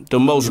The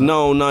most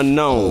known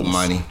unknown. Old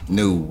money,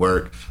 new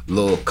work,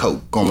 little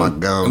coke on my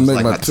gums.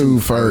 Make my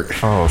tooth hurt.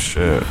 Oh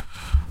shit.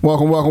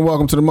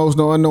 Welcome to the Most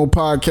Known Unknown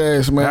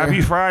podcast, man.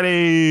 Happy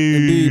Friday.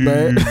 Indeed,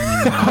 man.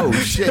 Oh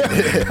shit.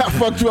 I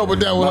fucked you up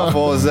with that one. My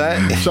fault was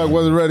that? Chuck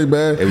wasn't ready,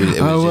 man. It was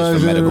just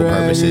for medical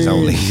purposes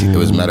only. It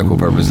was medical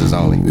purposes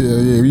only.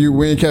 Yeah.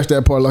 We ain't catch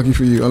that part. Lucky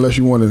for you, unless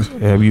you wanted.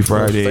 Happy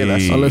Friday.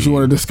 Unless you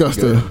want to discuss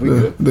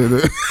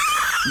the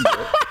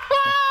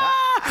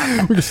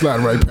we can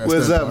slide right past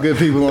What's that up, good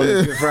people on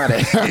this Good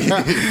Friday?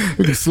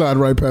 We can slide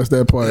right past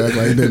that part. Act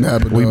like it didn't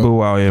happen. We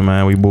boo out here,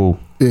 man. We boo.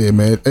 Yeah,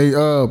 man. Hey,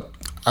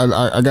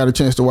 I got a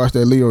chance to watch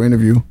that Leo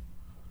interview.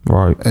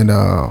 Right. And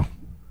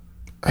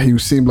he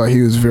seemed like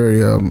he was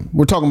very.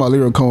 We're talking about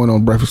Leo Cohen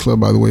on Breakfast Club,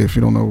 by the way. If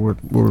you don't know what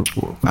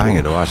I ain't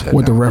get to watch that.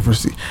 What the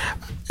reference?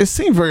 It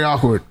seemed very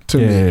awkward to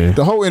me.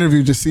 The whole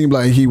interview just seemed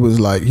like he was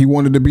like he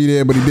wanted to be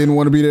there, but he didn't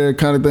want to be there,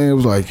 kind of thing. It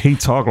was like he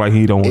talked like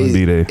he don't want to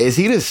be there. Is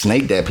he the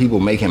snake that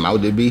people make him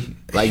out to be?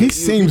 Like he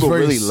seems people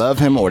very, really love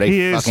him, or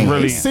they fucking hate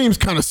him? He seems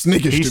kind of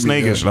snakish. He's to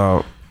me, snakish,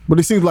 dog. But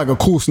he seems like a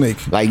cool snake.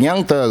 Like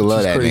Young Thug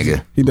love that crazy.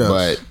 nigga. He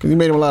does. Because he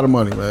made him a lot of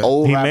money, man.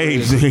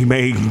 He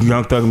made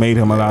Young Thug made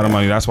him a lot of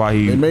money. That's why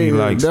he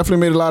definitely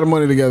made a lot of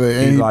money together.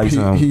 And I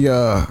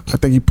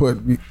think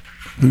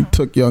he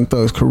took Young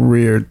Thug's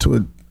career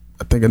to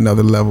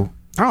another level.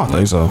 I don't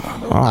think so.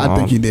 I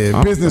think he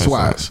did, business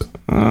wise.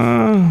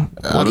 Yeah,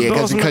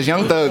 because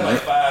Young Thug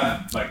like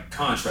 5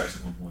 contracts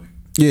at one point.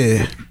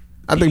 Yeah,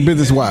 I think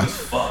business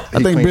wise. I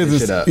think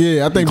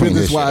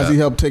business wise, he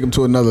helped take him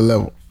to another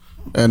level.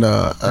 And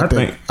I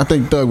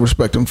think Thug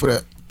respect him for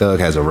that. Thug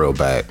has a real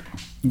bag.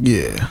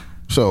 Yeah.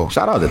 So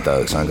shout out to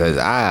Thug, son, because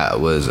I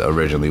was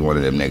originally one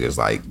of them niggas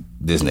like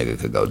this nigga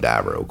could go die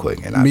real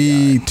quick. And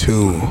me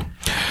too.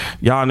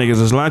 Y'all niggas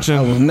is lunching.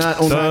 I was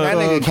not on that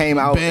nigga came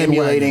out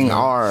emulating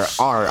our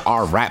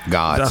rap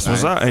gods. That's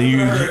what's up. And you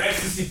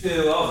Ecstasy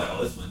pill. I was like,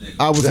 oh, this my nigga.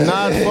 I was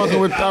not fucking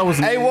with.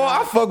 Hey, well,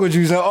 I fuck with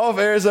you, son. Off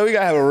air, so we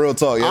gotta have a real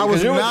talk. Yo, I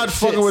was not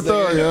fucking with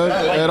Thug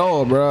at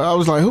all, bro. I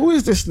was like, who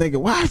is this nigga?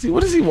 Why is he?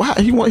 What is he? Why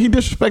he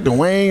disrespecting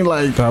Wayne?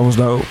 Like that was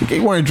dope.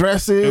 He wearing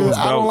dresses.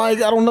 I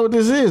don't know what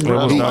this is,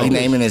 bro. He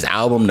naming his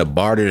album The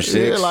Barter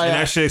Six. Yeah, and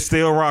that shit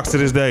still rocks to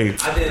this day.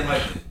 I didn't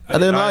like it. I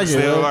didn't like it.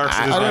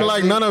 I didn't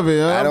like none of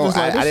it. I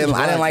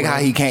didn't like how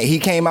he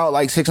came out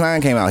like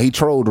 6ix9ine came out. He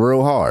trolled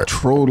real hard.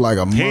 Trolled like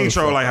a motherfucker. He ain't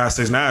trolled like how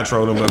 6ix9ine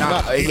trolled him, but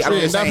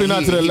definitely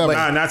not to the level.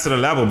 Not to the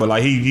level, but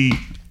like he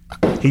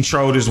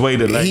trolled his way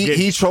to like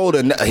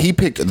he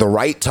picked the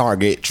right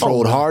target,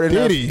 trolled hard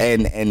enough,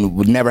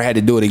 and never had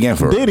to do it again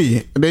for him. Did he?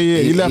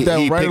 Yeah, he left that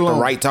he right picked alone.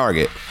 the right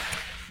target.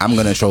 I'm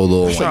gonna troll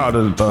Lil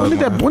Wayne.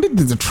 When did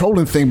the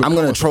trolling thing? I'm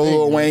gonna troll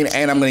Lil Wayne,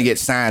 and I'm gonna get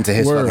signed to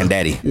his fucking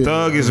daddy. Yeah.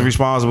 Thug is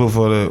responsible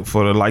for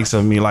the likes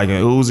of me liking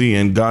Uzi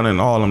and Gunna and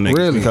all them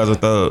niggas because of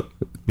Thug.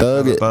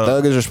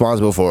 Thug is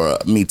responsible for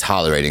me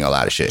tolerating a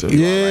lot of shit.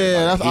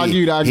 Yeah, that's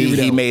argued.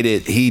 He made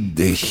it.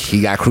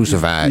 He got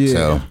crucified. Yeah.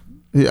 So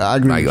yeah, I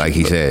agree. Like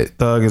he said,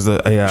 Thug is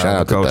the AI shout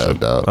out to culture, Thug,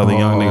 dog. Of the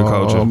young nigga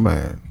culture. Oh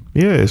man,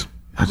 yes.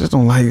 I just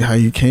don't like how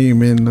you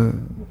came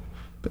in.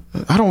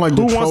 I don't like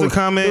who wants to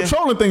come in. The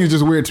trolling thing is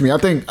just weird to me. I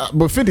think,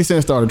 but 50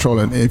 Cent started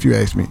trolling. If you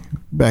ask me,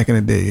 back in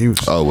the day, he was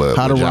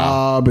how to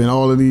rob and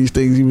all of these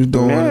things he was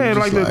doing. Yeah,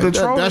 like the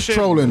trolling. That's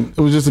trolling.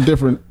 It was just a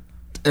different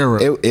era.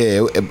 But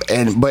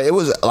it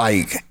was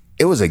like.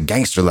 It was a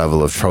gangster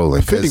level of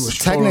trolling. 50 was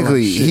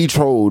technically he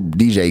trolled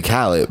DJ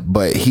Khaled,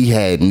 but he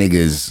had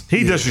niggas.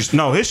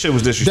 His shit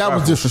was disrespectful. That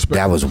was disrespectful.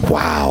 That was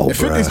wild.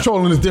 50's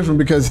trolling is different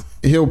because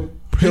he'll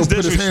put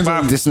his hands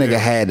on you. This nigga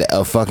had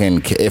a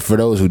fucking. For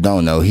those who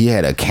don't know, he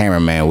had a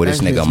cameraman where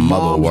this nigga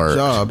mother worked.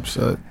 Job,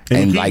 so.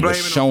 And like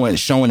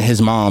showing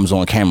his moms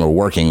on camera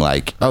working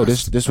like, oh,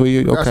 this where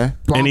you okay?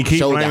 And he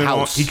keep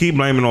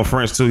blaming on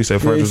French too. He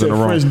said French was in the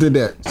wrong. French did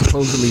that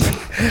supposedly.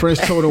 French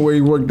told him where he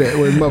worked at,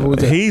 where his mother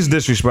was at. He's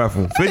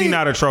disrespectful. 50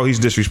 not a troll. He's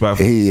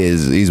disrespectful.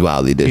 He's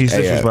wildly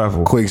disrespectful. He's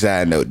disrespectful. Quick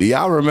side note: do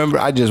y'all remember?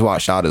 I just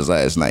watched Shotters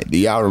last night. Do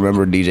y'all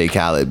remember DJ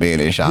Khaled being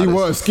in Shotters? He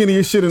was skinny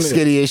as shit in there.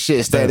 Skinny as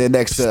shit, standing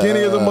next to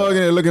skinny as a mug in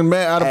there, looking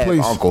mad out of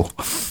place. Uncle,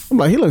 I'm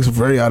like, he looks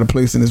very out of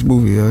place in this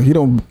movie. He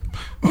don't.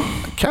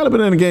 Khaled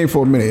been in the game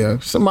for a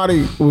minute.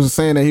 Somebody was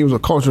saying that he was a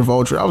culture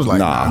vulture. I was like,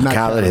 nah,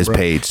 Khaled has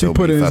paid so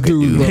many fucking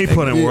dudes. He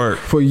put in work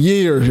for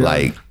years.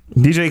 Like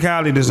DJ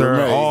Khaled deserved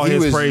all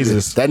his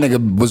praises. That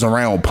nigga was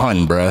around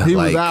pun, bruh. He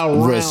was out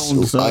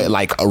around,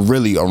 like a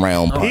really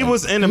around pun. He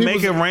was in the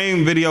Make It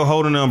Rain video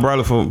holding the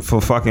umbrella for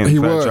fucking he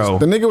Fat was. Joe.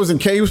 The nigga was in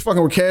He was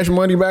fucking with Cash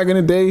Money back in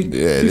the day.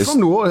 Yeah, he's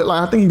from New Orleans.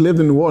 Like I think he lived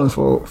in New Orleans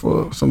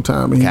for some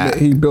time. And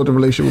he built a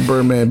relationship with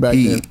Birdman back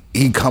then.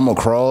 He come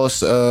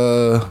across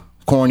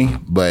corny,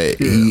 but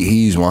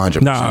he's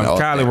 100%. Nah,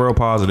 Khaled real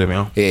positive,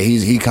 yo. Yeah,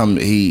 he's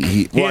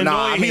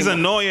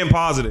annoying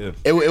positive.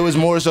 It was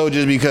more so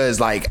just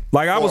because I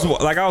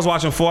was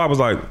watching 4. I was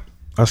like,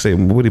 I said,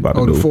 what he about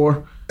to do? The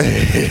 4.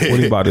 What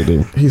he about to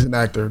do? He's an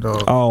actor,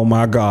 dog. Oh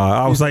my God!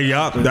 I was like,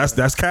 yup,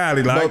 that's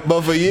Khaled. Like,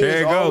 but for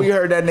years, all we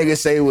heard that nigga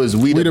say was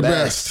 "we the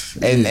best,"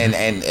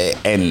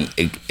 and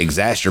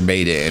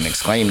exacerbated and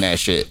exclaimed that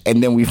shit.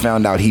 And then we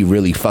found out he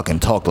really fucking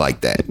talked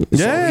like that.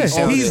 Yeah,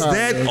 so he's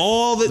that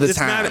all the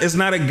time. It's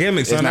not a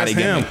gimmick, son. That's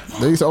him.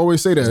 They used to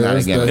always say that.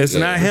 It's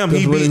not him.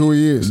 That's really who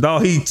he is. No,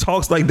 he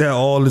talks like that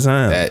all the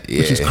time.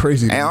 Which is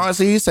crazy. And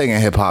honestly, he's taking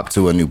hip hop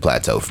to a new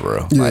plateau for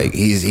real. Yeah. Like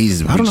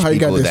he's. I don't know how he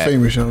got this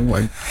famous, young.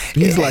 Like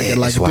he's like a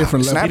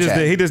different level.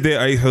 He just did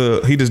Ace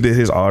Hood. He just did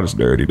his artist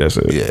dirty. That's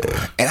it.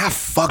 Yeah, and I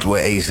fucked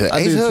with Ace Hood.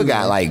 Ace Hood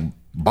got like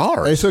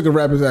bars. Ace Hood can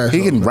rap his ass.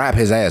 He can rap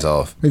his ass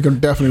off. He can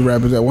definitely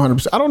rap his ass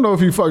 100%. I don't know if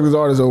he fucked his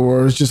artist over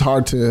or it's just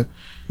hard to.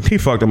 He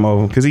fucked him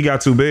over because he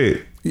got too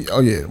big.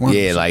 Oh yeah, 100%.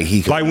 Yeah, like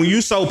he like when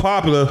you so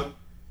popular,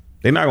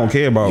 they're not gonna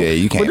care about. Yeah,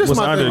 you can't. But this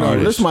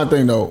is my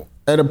thing though.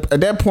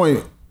 At that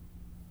point,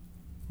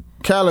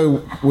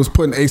 Khaled was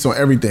putting Ace on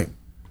everything.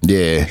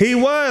 Yeah, he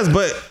was,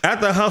 but at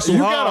the hustle,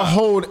 you gotta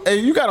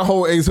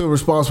hold Ace Hood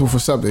responsible for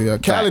something.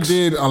 Khaled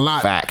did a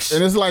lot. Facts,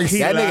 and it's like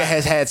that nigga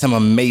has had some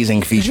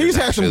amazing features. He's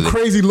had some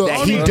crazy looks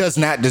that he does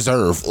not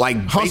deserve. Like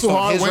based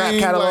on his rap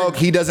catalog,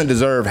 he doesn't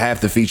deserve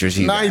half the features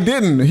he. He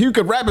didn't. He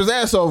could rap his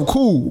ass off,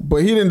 cool, but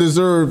he didn't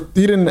deserve.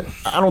 He didn't.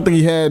 I don't think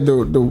he had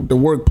the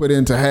work put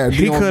in to have.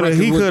 He could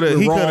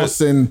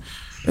have.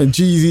 And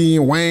Jeezy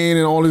and Wayne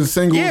and all his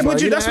singles. Yeah, but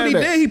that's what he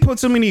did. He put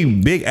too many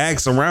big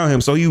acts around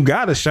him, so you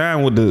gotta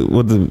shine with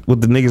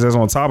the niggas that's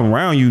on top and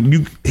around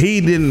you.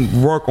 He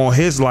didn't work on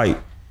his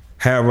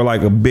have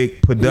a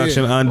big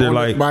production under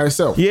by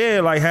himself.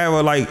 Yeah,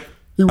 have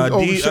he was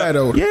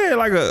overshadowed.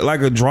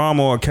 Like a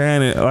drama or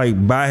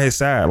canon by his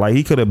side. Like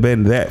he could have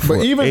been that for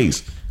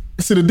Ace.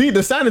 See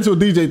the signing to a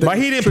DJ thing. Like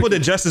he didn't put the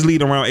Justice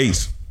League around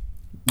Ace.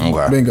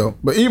 Okay. Bingo.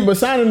 But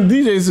signing the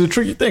DJs is a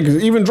tricky thing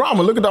because even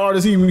Drama, look at the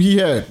artists he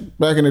had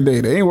back in the day.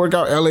 They ain't work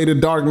out. LA the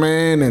Dark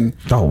Man and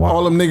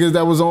all them niggas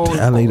that was on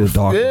LA the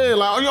Dark. Yeah,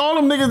 like all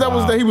them niggas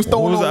that he was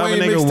throwing on Wayne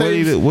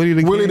mixtapes.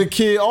 Willie the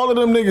Kid. All of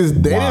them niggas.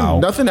 They didn't.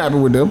 Nothing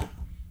happened with them.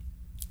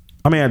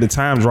 I mean, at the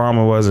time,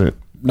 Drama wasn't.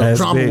 No,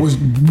 Drama big. Was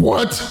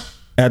what?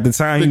 At the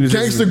time, he was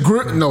gangster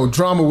grip. No,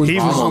 Drama was.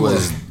 He's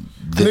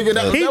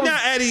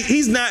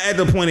not at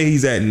the point that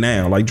he's at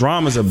now. Like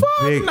Drama's a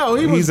big. No,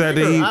 he was.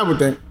 I would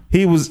think.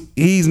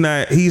 He's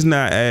not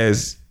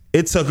as.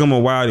 It took him a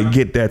while to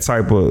get that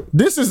type of.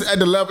 This is at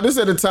the level. This is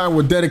at the time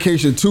where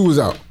Dedication 2 was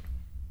out.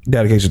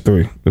 Dedication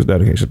 3. It was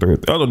Dedication 3.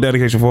 Oh,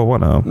 Dedication 4.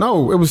 What now?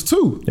 No, it was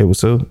 2. It was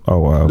 2. Oh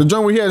wow. The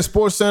joint where he had a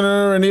Sports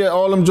Center and he had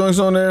all them joints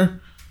on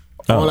there.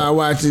 All I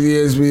watch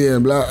is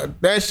ESPN. Blah.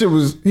 That shit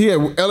was. He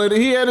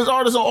had his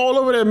artists all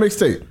over that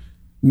mixtape.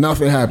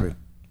 Nothing happened.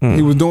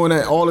 He was doing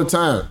that all the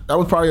time. That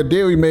was probably a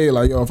deal he made.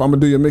 Like, yo, if I'm gonna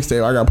do your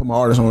mixtape, I gotta put my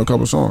artist on a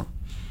couple songs.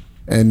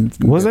 And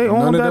was they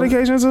on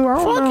Dedication too?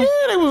 Fuck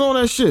yeah, they was on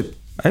that shit.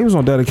 They was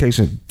on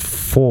Dedication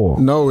 4.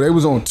 No, they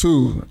was on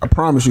 2. I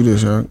promise you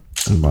this, young.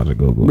 I'm about to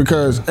go.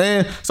 Because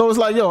so it's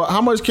like, yo,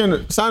 how much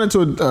can signing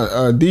to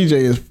a DJ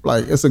is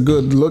like? It's a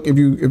good look if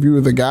you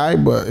were the guy,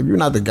 but if you're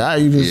not the guy,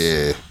 you just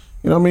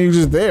you know what I mean. You're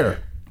just there.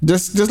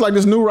 Just like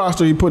this new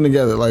roster he putting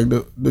together, like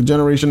the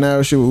Generation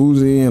Now shit with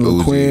Uzi and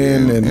Lil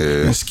Quinn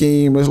and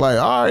Scheme. It's like,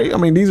 all right. I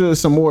mean, these are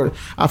some more.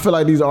 I feel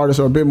like these artists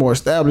are a bit more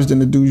established than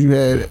the dudes you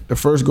had the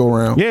first go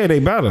round. Yeah, they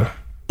better.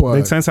 But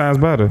they 10 times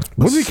better.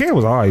 Willie Kid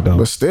was all right though.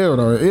 But still,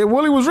 though,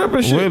 Willie was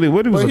ripping shit. Willie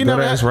was a good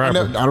ass rapper.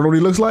 I don't know what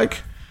he looks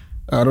like.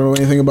 I don't know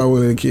anything about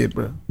Willie the Kid,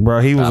 bro.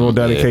 Bro, he was on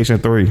Dedication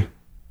 3,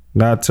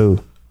 not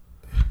 2.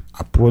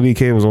 Willie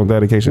Kid was on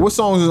Dedication. What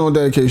songs is on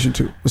Dedication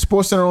 2? Was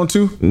Sports Center on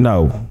 2?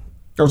 No.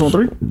 That was on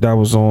 3? That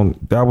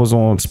was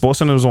on Sports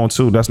Center was on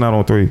 2. That's not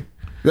on 3.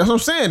 That's what I'm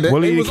saying.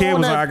 Willie the Kid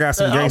was like, I got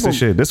some gangster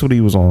shit. That's what he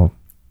was on.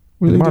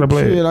 Willie the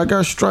Kid, I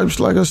got stripes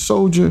like a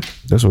soldier.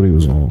 That's what he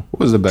was on. What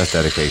was the best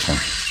Dedication?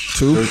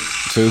 2?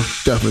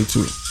 Definitely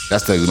 2.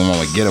 That's the one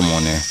with Get Him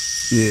on there.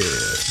 Yeah.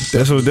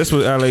 This was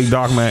LA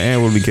Dark Man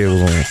and Willie Kid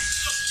was on.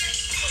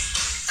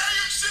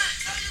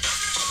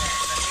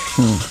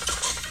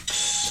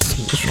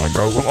 This like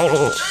go.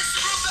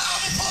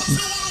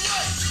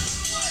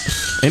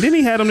 And then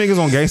he had them niggas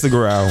on Gangsta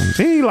Grill album.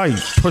 He like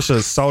push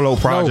a solo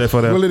project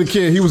for them. Willie the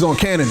Kid, he was on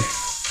Cannon.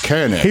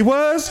 He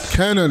was?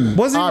 Cannon.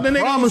 Was he the nigga?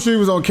 I promise you he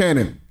was on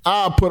Cannon.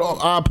 I put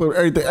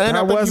everything. And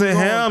that wasn't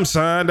him,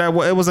 son.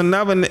 It was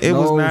another. It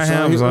was not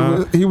him,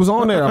 son. He was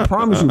on there. I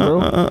promise you, bro.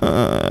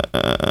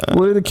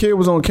 Willie the Kid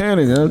was on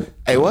Cannon, man.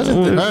 Hey,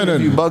 wasn't the Knuck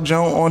If You Buck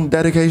Jones on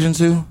Dedication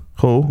 2?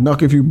 Who?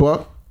 Knuck If You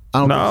Buck? I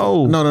don't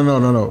know.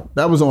 No.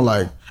 That was on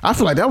I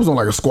feel like that was on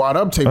like a Squad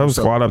Up tape. That was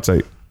Squad Up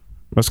tape.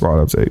 That's Squad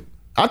Up tape.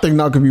 I think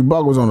Knuck If You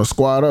Buck was on a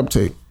Squad Up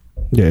tape.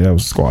 Yeah, that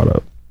was Squad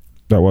Up.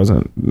 That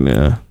wasn't.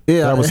 Yeah.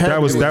 Yeah. That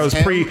was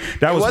pre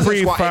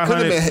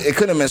 500. It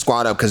couldn't have been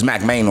Squad Up because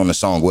Mac Main on the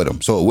song with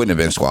him, so it wouldn't have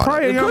been Squad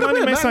Up.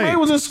 Mac Main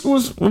was in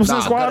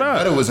Squad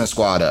Up. It was in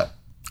Squad Up.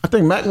 I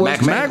think Mac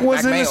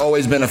Main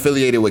always been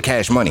affiliated with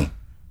Cash Money.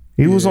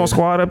 He was on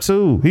Squad Up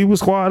too. He was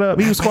Squad Up.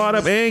 He was Squad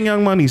Up and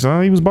Young Money,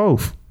 son. He was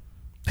both.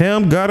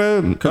 Him,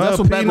 Gutter, that's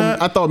what Peanut.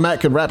 I thought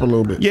Mac could rap a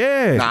little bit.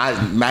 Yeah. Nah,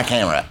 Mac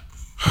can rap.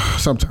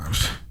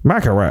 Sometimes.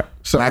 Mac can rap.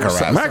 Mac can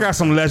rap. Mac got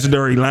some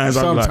legendary lines.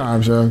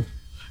 Sometimes, yo.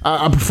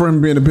 I prefer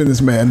him being a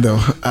businessman, though.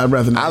 I'd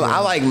rather not. I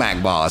like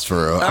Mac Bars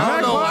for real.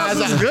 Mac Bars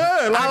is good.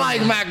 I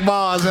like Mac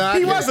Bars.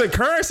 He wasn't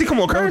Currency. Come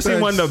on, Currency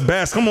wasn't the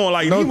best. Come on,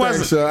 like No he thanks,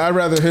 wasn't. sir. I'd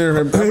rather hear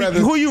him.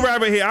 Who you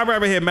rather hear? I'd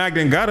rather hear Mac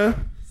than Gutter.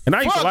 And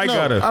I used to like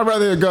Gutter. I'd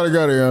rather hear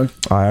Gutter, yo.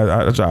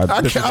 I tried.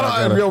 I to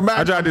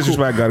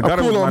disrespect Gutter. I'm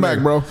Gutter cool was on my Mac,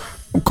 nigga. bro.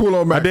 I'm cool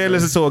on Mac. I did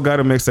listen to a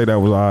Gutter mixtape that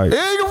was alright.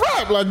 Yeah, he can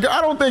rap. Like,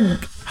 I don't think.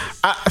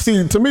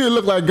 See, to me, it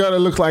looked like Gutter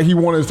looks like he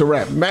wanted us to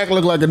rap. Mac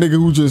looked like a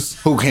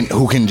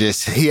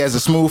nigga he has a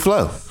smooth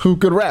flow. Who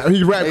could rap.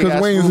 He rap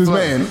because Wayne's his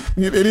man.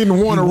 He didn't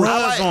want to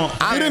rap.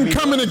 He didn't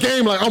come in the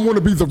game like, I want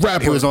to be the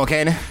rapper. He was on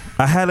Cannon?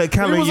 I had a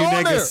Khaled, was you on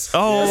niggas.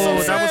 there. Oh,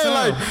 That's what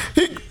I'm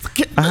saying.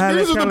 I had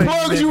These a are the Khaled,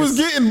 plugs you you was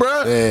getting,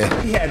 bro.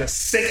 Yeah, He had a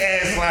sick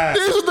ass line.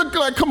 These are the,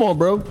 like, come on,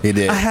 bro. he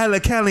did. I had a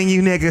Khaled,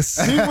 you niggas.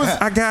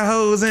 I got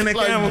hoes in the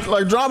camera.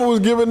 Like Drama was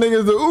giving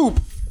niggas the oop,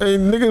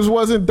 and niggas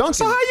wasn't dunking.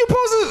 So how you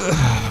supposed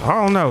to?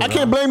 I don't know. I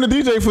can't blame the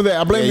DJ for that.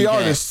 I blame Yeah, you the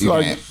can't. artist. You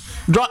Like,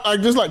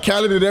 can't. just like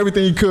Khaled did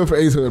everything he could for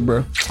Ace Hood,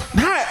 bro.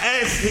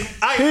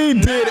 He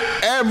did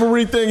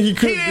everything he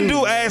could. He didn't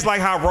do ass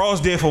like how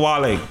Ross did for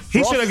Wale.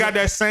 He should have got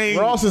that same.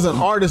 Ross is an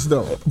artist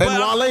though, and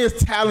Wale is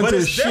talented But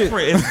as it's shit.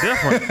 different. It's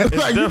different. It's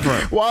Like,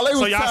 different. Wale was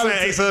so y'all talented.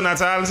 saying Ace Hood not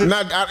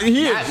talented?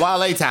 He is. Not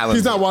Wale talented.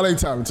 He's not Wale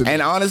talented.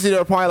 And honestly,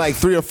 there are probably like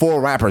 3 or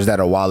 4 rappers that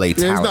are Wale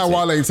talented. Yeah, he's not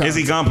Wale talented. Is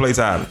he gunplay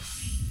talented?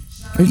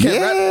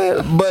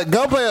 Yeah, but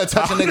Gunplay will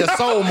touch a nigga's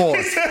soul more.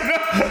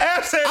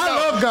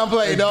 I love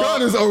Gunplay, dog.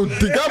 Gun is OD.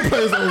 Gunplay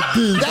is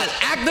OD. That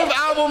active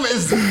album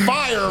is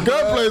fire, bro.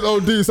 Gunplay is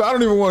OD, so I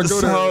don't even want to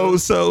go there.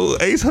 So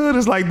Ace Hood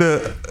is like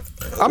the.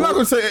 I'm not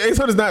gonna say Ace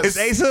Hood is not. Is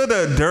Ace Hood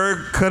the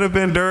Dirk? Could have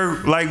been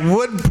Dirk. Like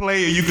what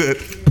player you could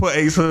put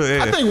Ace Hood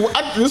in? I think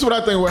this is what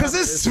I think. Because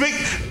this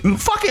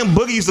fucking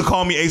Boogie used to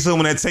call me Ace Hood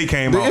when that tape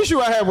came The out. issue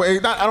I have with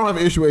Ace, I don't have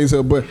an issue with Ace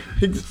Hood, but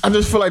I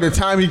just feel like the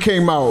time he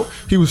came out,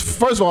 he was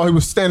first of all he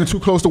was standing too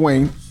close to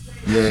Wayne,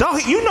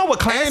 Dog, you know what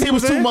class and he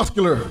was too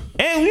muscular.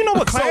 And you know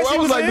what So class I he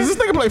was like, in? does this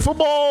nigga play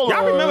football?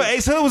 Y'all remember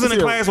Ace Hood was in the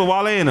class with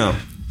Wale and them.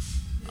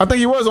 I think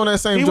he was on that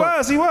same. He joint.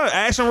 was.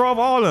 Action Rob,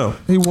 all of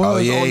them. He was Oh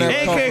yeah, on that.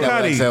 And talk. Kid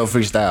Cudi. XL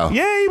freestyle.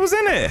 Yeah, he was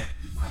in it.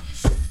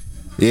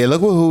 Yeah, look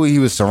who he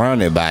was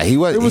surrounded by. He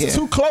was. It was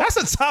too close.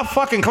 That's a tough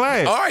fucking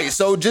class. All right,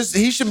 so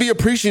he should be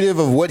appreciative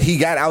of what he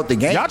got out the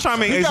game. Y'all trying to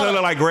make Ace Hood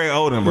look like Greg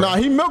Oden, bro. Nah,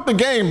 he milked the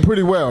game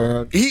pretty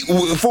well.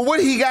 Man. For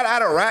what he got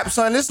out of rap,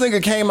 son, this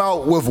nigga came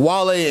out with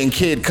Wale and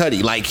Kid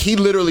Cudi. Like he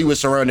literally was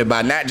surrounded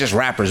by not just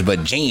rappers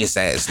but genius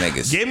ass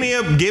niggas. Give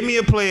me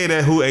a player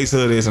that who Ace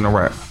Hood is in the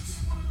rap.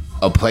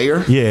 A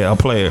player? Yeah, a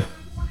player.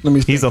 Let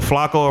me. He's a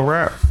Flacco of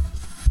rap.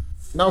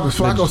 No, because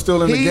Flacco's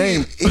still in the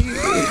game.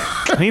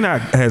 He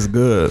not as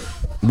good.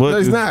 No,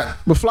 he's not.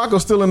 But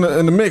Flacco's still in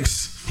the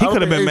mix. He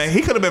could have been.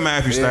 He could have been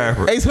Matthew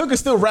Stafford. Ace Hood can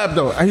still rap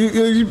though.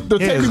 The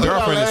Yeah, his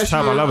girlfriend is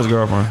top. I love his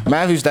girlfriend.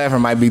 Matthew Stafford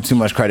might be too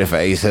much credit for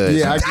Ace Hood.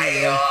 Yeah, I get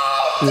it.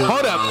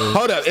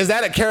 Hold up. Is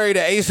that a carry to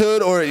Ace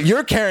Hood, or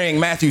you're carrying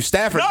Matthew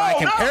Stafford by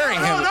comparing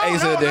him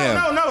Ace Hood to him?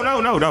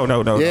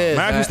 No. Yeah,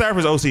 Matthew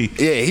Stafford's OC.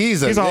 Yeah,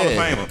 he's a Hall of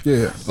Famer.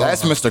 Yeah,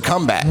 That's Mr.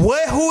 Comeback.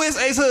 What? Who is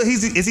Ace Hood?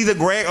 Is he the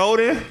Greg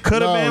Oden?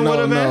 Could have been. Would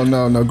have been.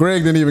 No.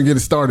 Greg didn't even get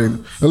it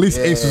started. At least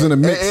Ace was in the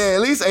mix. Yeah,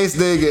 at least Ace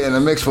did get in the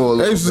mix for a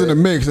little Ace was in bit.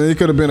 the mix, and it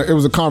could have been. It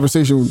was a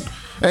conversation,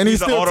 and he's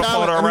He's an still auto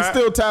talented. photo And he's rap?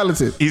 still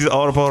talented. He's an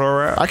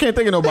autophoto rap. I can't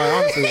think of nobody.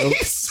 Honestly,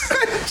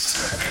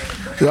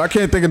 I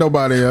can't think of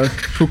nobody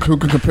who could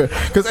compare.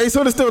 Because Ace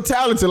Hood is still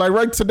talented. Like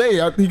right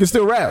today, he can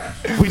still rap.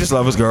 We just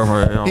love his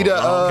girlfriend. He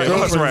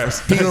Let's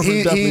raps.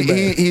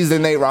 he's the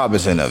Nate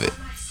Robinson of it.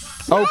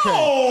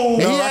 Okay.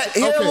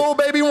 He had a little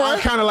baby run.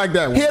 I kind of like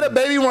that one. He had a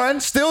baby run.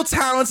 Still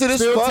talented as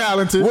Still fuck.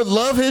 talented. Would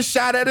love his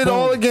shot at it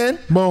all again.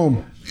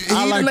 Boom. He's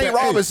the Nate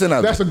Robinson of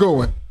it. That's a good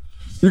one.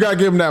 You gotta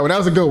give him that one. That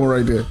was a good one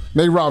right there.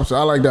 Nate Robinson.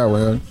 I like that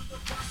one. Man.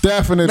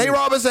 Definitely. Nate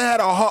Robinson had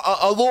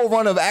a little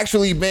run of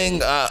actually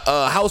being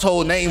a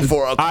household name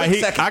for a quick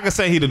second. I could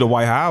say he did the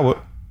Dwight Howard.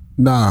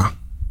 Nah.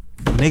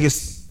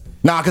 Niggas.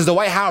 Nah, because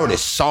Dwight Howard is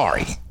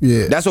sorry.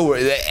 Yeah. That's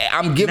what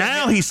I'm giving.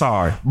 Now he's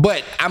sorry.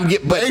 But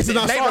but Ace is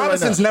not Nate sorry right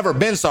Robinson's now. never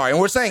been sorry, and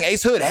we're saying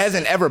Ace Hood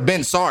hasn't ever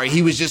been sorry.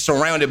 He was just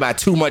surrounded by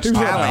too much It was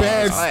talent.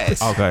 just bad. in his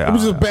class. Okay. It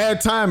was just bad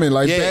timing.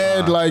 Like Yeah.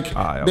 bad. Like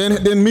okay.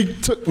 then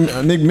Meek took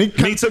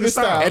Meek took his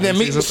style. And then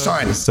Meek, Took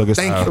son, his style.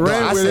 thank you.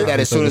 Ran I with said it. that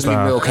as soon as Meek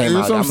Mill came You know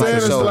out. what I'm I'm like, saying?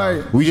 It's so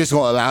like- we just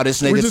gonna allow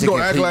this nigga We just to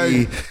gonna act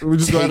completely like- we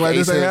just gonna act like take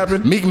this ain't Ace Hood.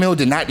 happened? Meek Mill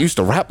did not used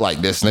to rap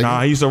like this, nigga.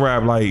 Nah, he used to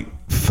rap like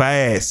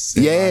fast.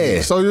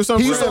 Yeah. So you're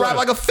something he used to like- rap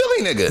like a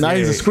Philly nigga. Now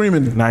he's a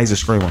screaming. Now he's a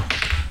screamer.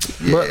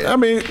 But I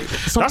mean,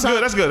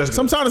 That's good.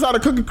 Sometimes it's how the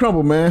cookie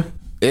crumble, man.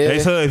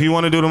 Ace Hood, if you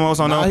want to do the most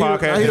on Now no he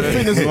podcast, a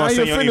fitness, you now gonna he a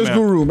send your fitness email.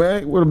 guru,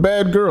 man, with a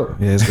bad girl.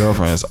 Yeah, his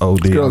girlfriend is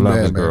OD. I girl's love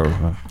bad, his man.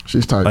 girl.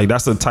 She's tight. Like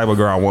that's the type of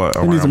girl I want.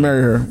 He needs to around me.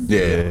 marry her.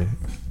 Yeah.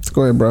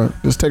 Go ahead, bro.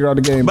 Just take her out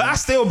of the game. But I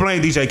still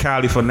blame DJ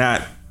Khaled for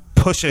not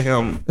pushing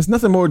him. It's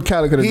nothing more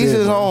Khaled could have did. He's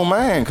his bro. own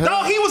man.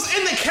 No, he was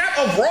in the camp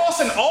of Ross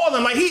and all of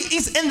them. Like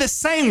he's in the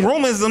same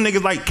room as them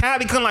niggas. Like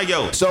Khaled couldn't like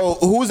yo. So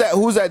who's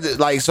that?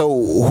 Like, so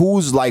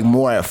who's like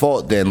more at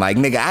fault then? Like,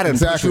 nigga, I didn't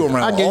Exactly. put you I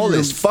around gave all you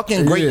this the-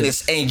 fucking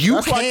greatness, and you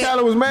That's why can't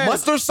Khaled was mad.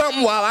 muster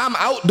something while I'm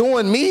out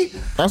doing me.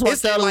 That's why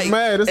It's Khaled was like,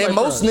 mad. It's in like,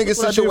 most bro, niggas'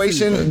 what I did for you,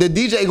 situation, man? the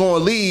DJ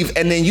gonna leave,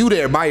 and then you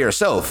there by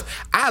yourself.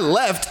 I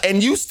left,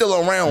 and you still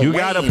around. You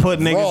gotta Wayne, put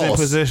niggas in Ross.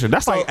 position.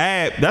 That's like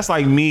Ab. That's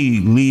like me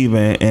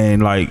leaving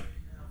and like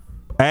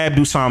Ab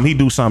do something. He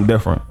do something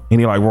different, and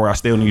he like, Roy, I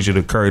still need you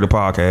to carry the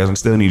podcast, and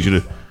still need you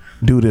to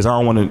do this. I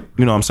don't want to,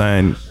 you know what I'm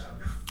saying.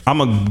 I'm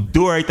gonna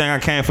do everything I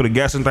can for the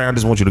guests and thing. I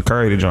just want you to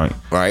carry the joint.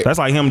 Right. That's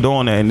like him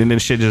doing that, and then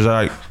this shit just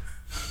like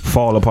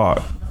fall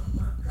apart.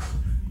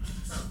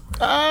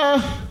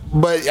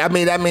 But I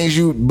mean, that means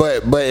you.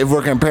 But if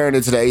we're comparing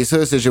it to the Ace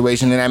Hood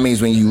situation, then that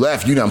means when you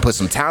left, you done put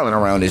some talent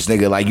around this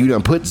nigga. Like you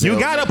done put. Zell, You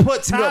gotta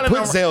put talent Put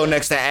around- Zell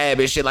next to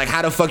Ab and shit. Like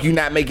how the fuck you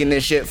not making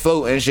this shit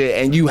float and shit?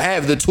 And you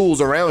have the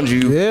tools around you.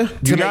 Yeah. to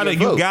You make it you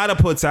float. gotta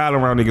put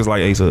talent around niggas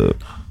like Ace Hood.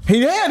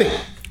 He had it.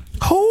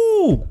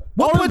 Who?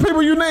 All the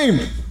people you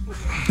named.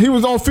 He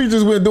was on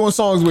features with, doing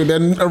songs with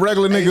that a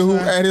regular nigga who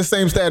had his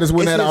same status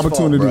when It's that his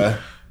opportunity. fault,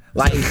 bruh.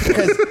 Like,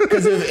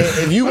 because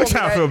if you I'm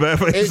trying to feel bad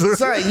for you, sir.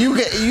 son,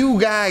 you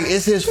guy,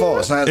 it's his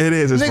fault, son. It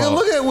is his nigga, fault.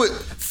 look at what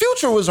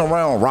Future was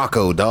around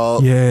Rocco,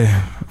 dog.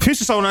 Yeah.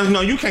 Future so nice. No,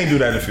 you can't do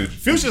that in the future.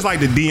 Future's like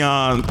the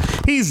Dion.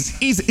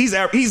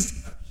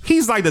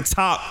 He's like the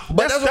top.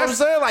 But that's what I'm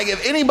saying. Like,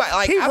 if anybody,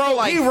 like, He I feel wrote.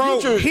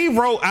 like Future, He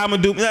wrote. I'ma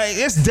do. Like,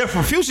 it's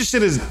different. Future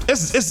shit is.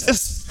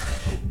 It's.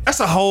 That's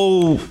a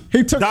whole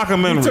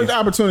documentary. He took the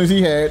opportunities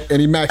he had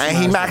and he maxed. and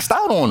he maxed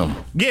out on him.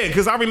 Yeah,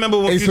 because I remember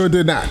when Ace Future, Hood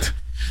did not.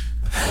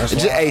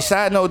 A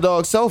side note,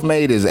 dog.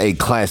 Self-Made is a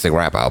classic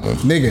rap album.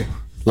 Nigga.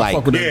 Like, I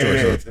fuck with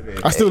that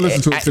joint. I still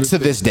listen to it to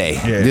this day.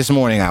 This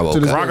morning I woke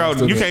this up. day.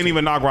 Rocco, you can't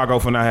even knock Rocco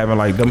for not having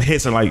like them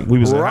hits and like we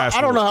was in high school.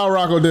 I don't know how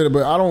Rocco did it,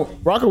 but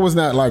Rocco was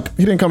not like,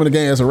 he didn't come in the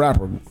game as a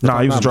rapper. Nah,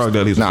 he was a drug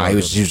dealer. Nah, he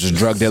was a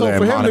drug dealer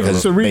and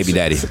Monica's baby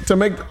daddy. To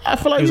make, I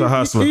feel like He's a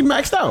hustler. he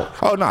maxed out.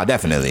 Oh no,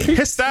 definitely.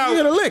 His style. He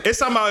hit a lick. It's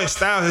something about his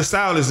style. His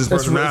style is his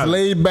It's personality.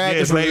 laid back,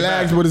 it's laid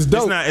relaxed, but it's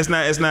dope. It's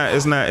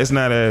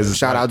not as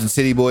Shout out to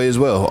City Boy as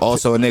well.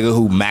 Also a nigga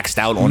who maxed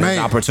out on his Man.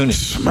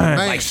 opportunity. Man.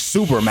 Like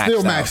super maxed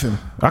Still out. maxing.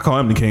 I call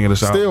him the king of the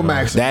south. Still bro.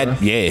 maxing. That,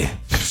 yeah.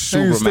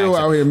 Super Still maxed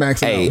out here maxing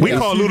Hey, out. We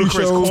got call TV Ludacris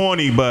shows.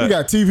 corny, but We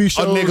got TV a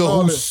shows. all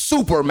nigga who's that.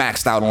 super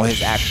maxed out on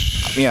his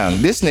act.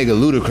 Young, this nigga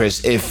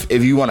Ludacris,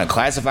 if you want to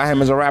classify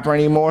him as a rapper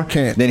anymore,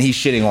 Can't. then he's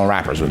shitting on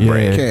rappers with yeah,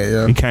 bread. Can't,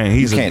 yeah. He can't.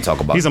 You can't talk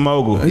about He's it. a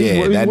mogul. Yeah,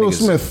 He's that Will nigga's-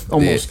 Smith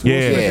almost. Yeah,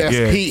 Will Smith-esque.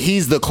 yeah.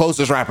 He's the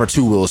closest rapper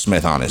to Will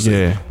Smith, honestly.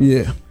 Yeah.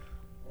 Yeah.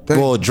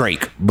 Well,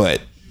 Drake,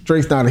 but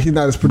Drake's he's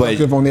not as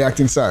productive on the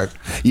acting side.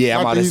 Yeah,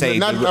 I'm Not about that to he's say-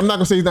 not- I'm not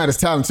gonna say he's not as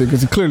talented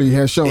because he clearly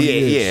has shown. yeah,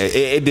 he is.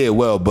 it did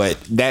well. But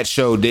that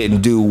show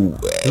didn't do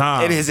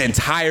Nah. in his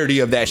entirety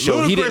of that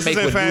show. He didn't Ludacris make is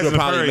in what Fast Luda and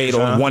probably Furious,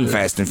 made on huh? one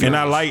Fast and Furious.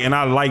 And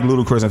I like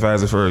Ludacris and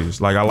Fast and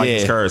Furious. Like I like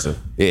his Yeah. character.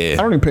 Yeah, I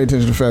don't even pay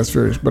attention to Fast and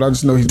Furious, but I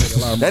just know he's making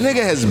a lot of that money.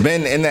 nigga has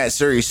been in that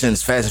series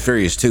since Fast and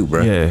Furious 2,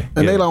 bro. Yeah.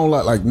 And they don't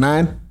like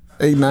 9,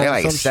 8, 9. They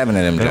like 7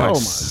 of them. They're like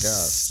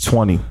joints.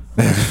 20.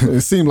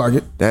 It seemed like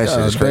it. That shit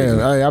is crazy.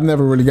 Damn, I've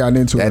never really gotten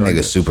into That it. like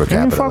nigga super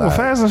Fuck with capitalized.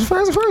 Fast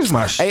and Furious,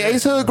 my shit. Hey,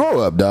 Ace Hood, grow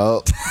up,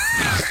 dog.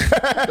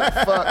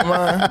 Fuck,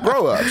 man.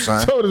 Grow up,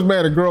 son. Told this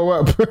man to grow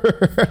up.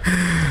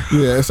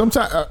 Yeah,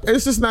 sometimes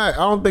it's just not. I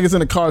don't think it's in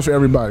the cards for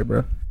everybody,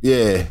 bro.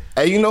 Yeah.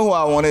 Hey, you know who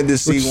I wanted to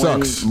see Which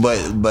win, sucks.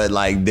 but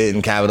like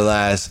didn't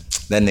capitalize?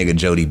 That nigga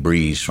Jody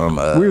Breeze from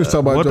We was talking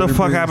about What the Jody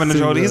fuck Breeze happened to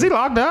too, Jody? bro. Is he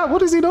locked up?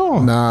 What is he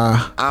doing?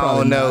 Nah, I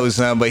don't know,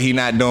 son, but he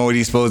not doing what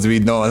he's supposed to be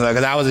doing.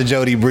 Because I was a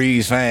Jody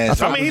Breeze fan.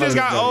 I mean, he just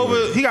got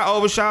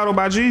overshadowed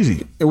by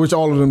Jeezy. which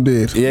all of them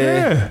did.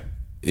 Yeah.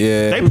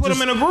 Yeah. They put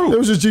him in a It group.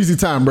 was just Jeezy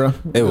time, bro.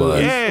 It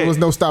was. Yeah. There was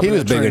no stopping. He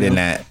was that bigger train, than bro.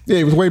 that. Yeah,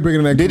 he was way bigger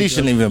than that. Diddy group,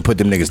 shouldn't yeah. even put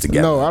them niggas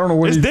together. No, I don't know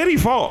what It's he.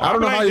 Diddy's fault. I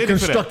don't know blame how you Diddy for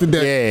that. constructed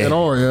that Yeah. at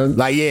all, yeah.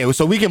 Like, yeah,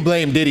 so we can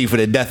blame Diddy for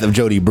the death of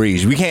Jody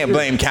Breeze. We can't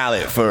blame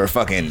Khaled for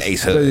fucking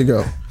Ace Hood. There you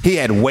go. He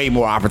had way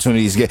more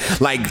opportunities.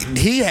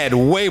 He had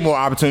way more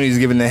opportunities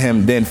given to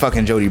him than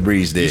fucking Jody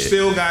Breeze did. You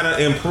still gotta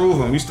improve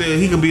him.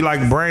 He could be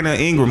like Brandon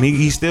Ingram.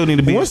 He still need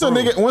to be. Once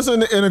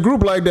improved. in a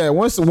group like that,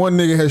 once one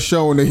nigga has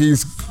shown that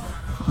he's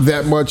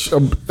that much,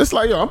 it's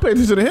like, yo, I'm paying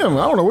attention to him.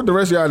 I don't know what the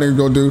rest of y'all niggas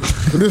gonna do,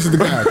 but this is the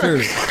guy.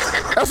 Clearly.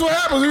 That's what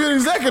happens when you're an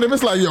executive.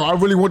 It's like, yo, I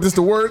really want this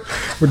to work,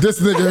 but this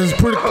nigga's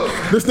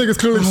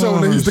clearly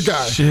showing that he's the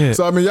guy. Shit.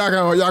 So I mean, y'all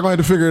gonna have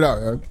to figure it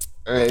out, yo.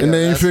 And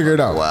they ain't that's figured it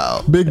out.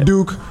 wow. Big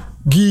Duke,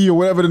 Gee, or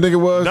whatever the nigga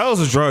was. Those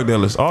was drug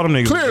dealers. All them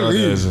niggas.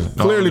 Clearly, was drug dealers.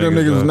 All clearly them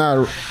niggas was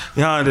not.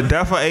 Yeah, the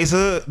death of Ace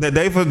Hood, the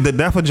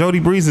death of Jody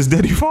Breeze is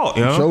Diddy's fault.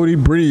 You know? Jody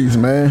Breeze,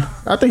 man.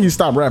 I think he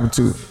stopped rapping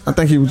too. I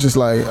think he was just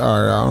like,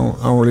 all right,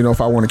 I don't really know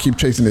if I want to keep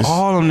chasing this.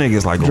 All them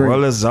niggas like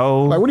Gorilla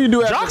Zoe. Like, what do you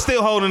do after- Jock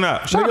still holding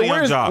up. Shout out to Nigga,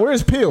 Young Jock.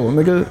 where's Pill,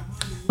 nigga?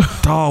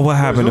 Oh, what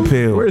happened to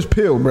Pill? Where's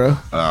Pill, bro?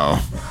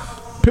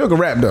 Oh. Pill can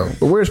rap though,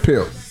 but where's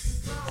Pill?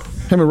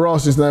 Him and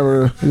Ross just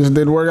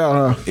didn't work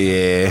out, huh?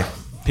 Yeah.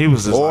 He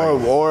was just Or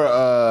like,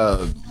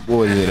 what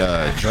was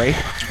it, Dre?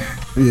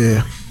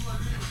 Yeah.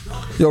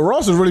 Yo,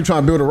 Ross is really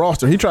trying to build a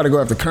roster. He tried to go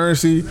after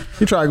Currency.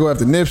 He tried to go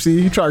after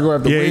Nipsey. He tried to go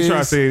after Wiz. He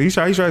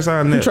tried to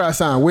sign Nip. He tried to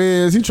sign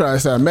Wiz. He tried to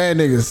sign mad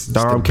niggas.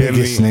 Dom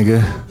Kennedy.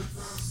 nigga.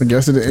 I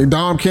guess it.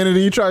 Dom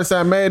Kennedy. He tried to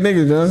sign mad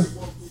niggas,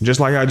 John. Just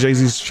like how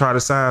Jay-Z's tried to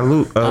sign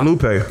Lupe.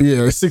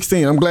 Yeah, it's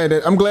 16. I'm glad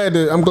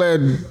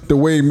the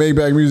way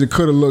Maybach music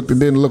could have looked, it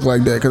didn't look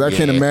like that because I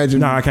can't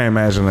imagine. No, I can't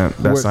imagine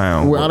that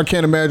sound. I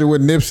can't imagine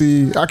what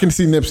Nipsey. I can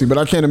see Nipsey, but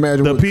I can't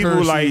imagine the what people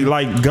Currency,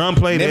 like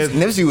Gunplay.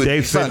 Nipsey was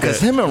because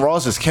him and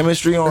Ross's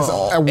chemistry is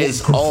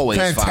always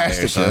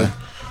fantastic, fire, son.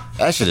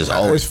 That shit is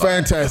always It's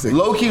fantastic.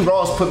 Low key,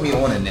 Ross put me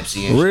on a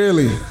Nipsey. And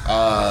Really?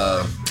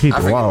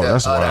 Wow,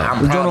 that's wild.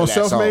 I'm proud on of that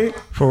Self-Made?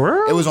 song. For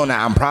real? It was on that.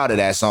 I'm proud of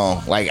that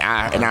song. Like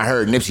I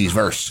heard Nipsey's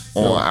verse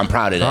on. I'm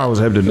proud of that. I was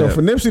hip to Yo, that.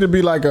 for Nipsey to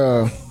be like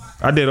a,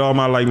 I did all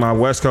my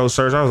West Coast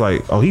search. I was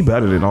like, oh, he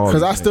better than all.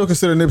 because I these still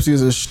consider Nipsey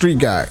as a street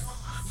guy.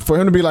 For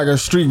him to be like a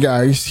street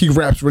guy, he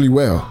raps really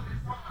well.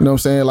 You know what I'm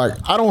saying? Like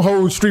I don't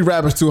hold street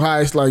rappers too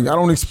high. It's like I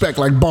don't expect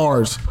like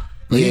bars.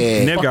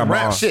 Yeah, Nip got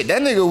rap bars. shit.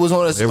 That nigga was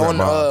on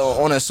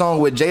a song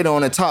with Jada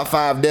on the top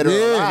 5 Dead or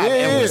Alive.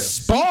 And was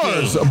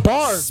speaking.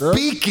 Bars. Bro.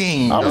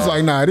 Speaking. I was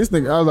like, nah, this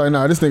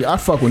nigga. I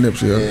fuck with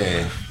Nipsey. Yo.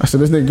 Yeah. I said,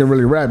 this nigga can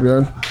really rap,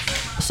 yo.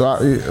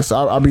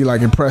 So I be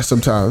like impressed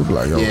sometimes. Be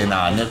like, yo. Yeah,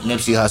 nah,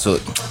 Nipsey Hussle.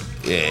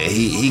 Yeah,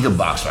 he could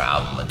box for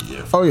album of the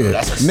year. Oh, yeah.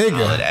 That's a Nigga.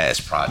 solid ass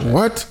project.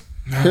 What?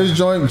 His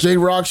joint,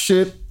 J-Rock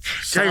shit.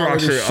 J-Rock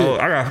shit. Oh,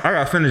 I got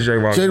to finish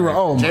J-Rock. J-Rock.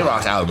 Oh, J my.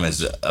 Rock's album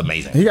is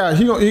amazing. He got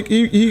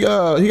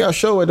a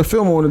show at the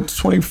film on the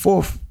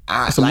 24th.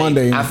 It's a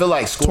Monday. I feel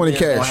like 20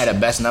 Scorpion cash. had the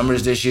best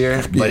numbers this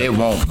year, but it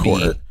won't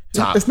be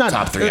top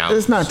 3 albums.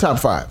 It's not top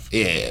 5.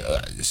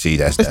 Yeah, see,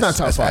 that's It's not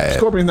top 5.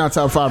 Scorpion's not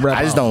top 5 rap.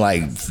 I just don't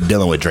like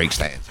dealing with Drake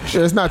stands.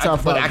 Yeah, it's not top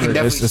 5. But I can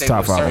definitely It's say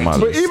top with 5 on my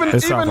certainty. list. But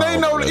It's top 5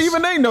 on my list.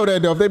 even they know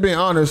that though. If they being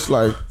honest,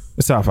 like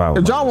It's top 5.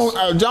 if John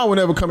will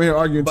never come here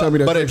argue and tell me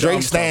that. But a Drake's Drake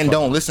album's top stan 5.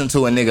 don't listen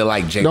to a nigga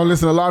like Jay. Don't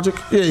listen to Logic.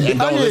 Yeah, And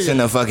don't listen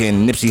to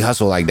fucking Nipsey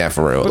Hussle like that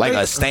for real. Like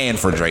they- a stand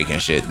for Drake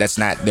and shit. That's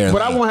not their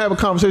But I lane. won't have a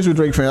conversation with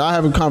Drake fans. I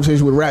have a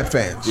conversation with rap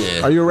fans.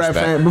 Yeah, Are you a rap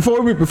respect. fan?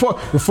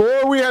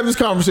 Before we have this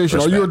conversation,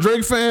 are you a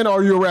Drake fan or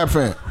are you a rap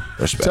fan?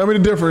 Respect. Tell me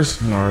the difference,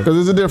 because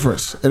there's a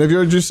difference. And if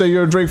you just say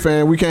you're a Drake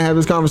fan, we can't have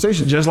this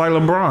conversation. Just like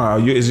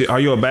LeBron. Are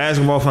you a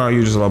basketball fan or are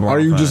you just a LeBron Are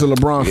you fan? just a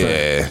LeBron fan?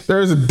 Yeah.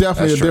 There is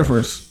definitely That's a true.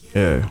 difference.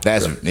 Yeah.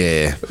 That's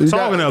yeah.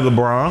 Talking of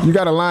LeBron. You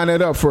got to line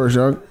that up first,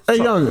 young. Hey,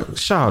 young.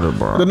 Shout out to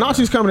LeBron. The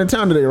Nazis coming in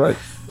town today, right?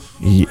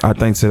 Yeah, I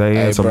think today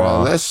Hey, and bro,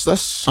 tomorrow.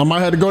 let's. I might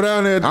have to go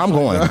down there. I'm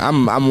going.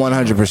 I'm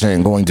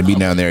 100% going to be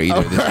down there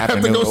either this I have to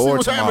afternoon go see or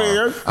what's happening,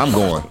 tomorrow. yeah. I'm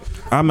going.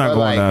 I'm not But, going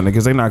like, down there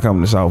because they're not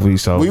coming to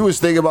Southeast. So We was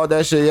thinking about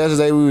that shit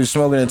yesterday. We was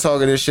smoking and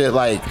talking this shit.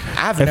 Like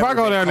I've if never I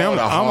go been down there, called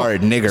I'm a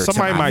hard nigger.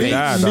 Somebody to my might face.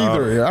 die. dog.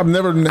 Neither. Yeah.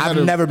 I've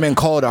Never been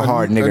called a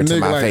hard nigger to nigga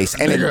my like, face.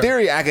 And in nigga.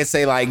 theory, I could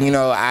say like,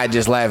 I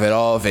just laugh it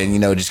off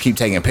and just keep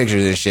taking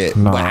pictures and shit.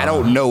 Nah. But I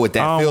don't know what I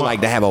that don't feel want-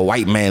 like to have a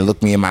white man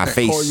look me in my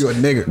face call you a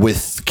nigger.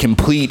 with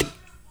complete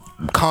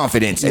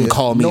confidence and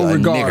call me no a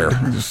regard.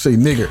 nigger. Just say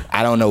nigger.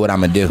 I don't know what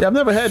I'm gonna do. Yeah, I've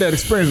never had that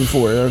experience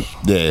before. Yeah.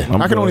 Yeah.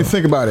 I can only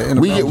think about it.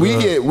 We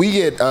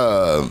get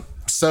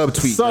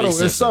subtweet. subtle.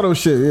 racism. It's subtle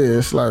shit. Yeah,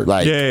 it's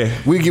like Yeah.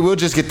 We'll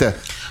just get the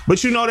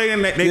But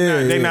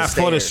they not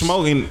for the stairs.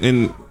 smoking,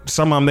 and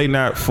some of them they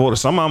not for the.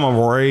 Some of them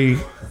are Ray.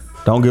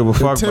 Don't give a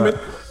fuck. timid?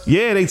 But,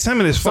 yeah, they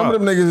timid as fuck. some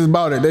of them niggas is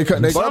about it. They Some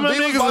of them They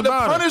was niggas about to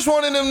about it. punish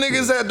one of them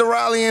niggas at the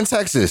rally in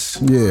Texas.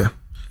 yeah.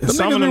 Some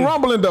Some niggas of be them-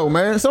 rumbling though,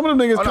 man. Some of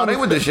them niggas Oh, no, coming.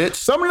 they with the shits.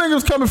 Some of them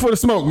niggas coming for the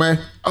smoke, man.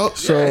 Oh,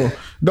 so yeah.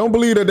 don't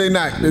believe that they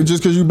not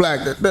just because you black.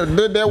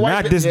 They're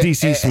white. Not this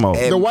DC smoke.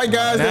 The white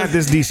guys. Not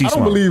this DC I don't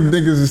smoke. believe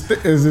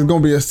niggas is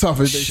gonna be as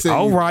tough as they say.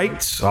 All right.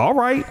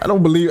 I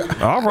don't believe.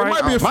 All right. There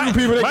might be a few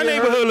people that my get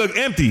neighborhood hurt. look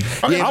empty. Yeah,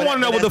 I but want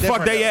to know what the that's fuck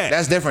different, they though. at.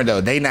 That's different though.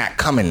 They not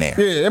coming there.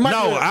 Yeah, it might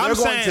No, be, I'm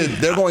saying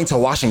they're going to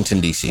Washington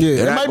D.C. yeah,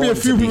 They're it not might be a going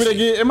to few people DC. that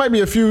get. It might be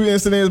a few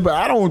incidents, but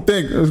I don't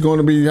think it's going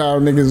to be how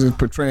niggas is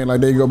portraying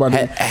like they go about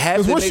it.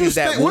 Half the niggas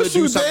that would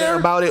do something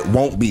about it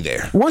won't be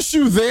there. Once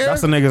you there,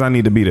 That's the niggas I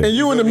need to be there. and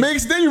you in the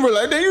mix, then you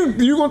realize, then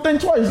you gonna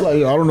think twice. Like,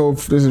 yo, I don't know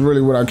if this is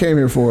really what I came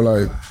here for.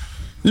 Like,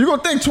 you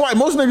gonna think twice.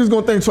 Most niggas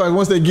gonna think twice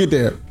once they get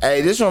there.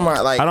 Hey, this one might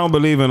like. I don't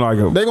believe in like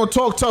a. They gonna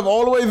talk tough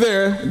all the way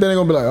there. Then they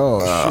gonna be like,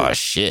 oh, Oh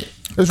shit.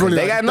 it's really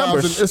they like got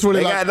numbers. 1,000 It's really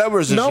they like got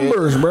numbers. And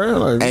numbers, shit. bro.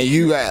 Like, And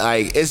you got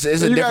like it's a You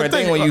gotta different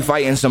thing think, when you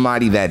fighting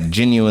somebody that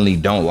genuinely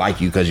don't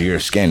like you because of your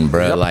skin,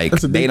 bro. Yep. Like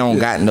That's a they big- don't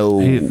got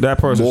no That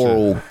person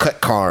moral cut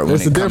card when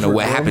It's it a comes to different,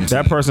 what bro. happened to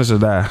That you. person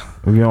should die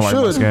if you don't like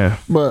my should, skin.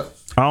 but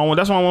I don't.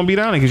 That's why I won't be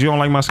down there because you don't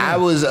like my skin. I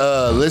was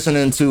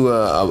listening to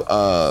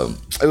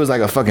it was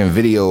like a fucking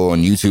video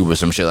on YouTube or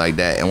some shit like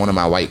that, and one of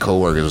my white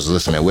coworkers was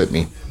listening with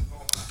me,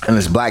 and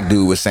this black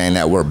dude was saying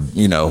that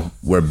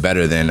we're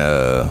better than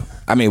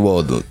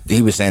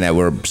he was saying that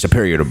we're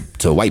superior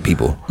to white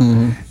people,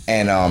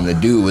 and the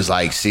dude was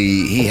like,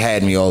 see, he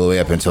had me all the way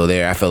up until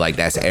there. I feel like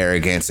that's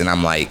arrogance, and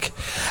I'm like,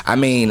 I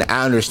mean,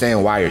 I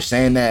understand why you're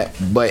saying that,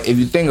 but if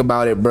you think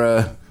about it,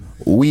 bruh,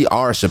 we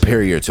are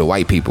superior to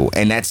white people,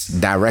 and that's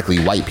directly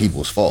white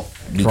people's fault.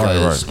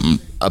 because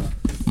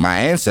my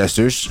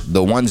ancestors,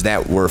 the ones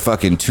that were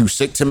fucking too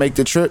sick to make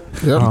the trip,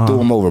 you threw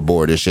them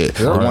overboard and shit.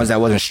 The ones that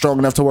wasn't strong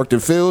enough to work the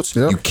fields,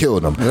 you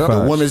killed them.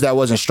 The women that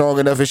wasn't strong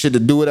enough and shit to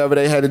do whatever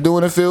they had to do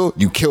in the field,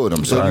 you killed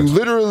them. So you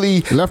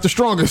literally left the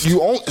strongest.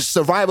 You own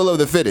survival of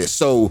the fittest.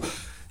 So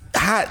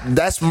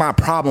that's my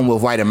problem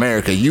with white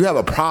America. You have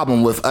a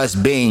problem with us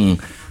being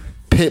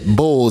pit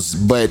bulls,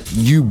 but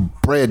you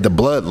bred the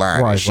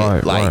bloodline and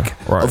shit.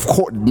 Of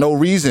course, no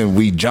reason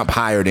we jump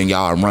higher than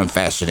y'all and run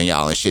faster than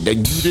y'all and shit.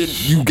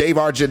 You gave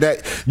our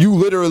genetic. You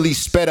literally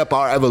sped up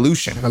our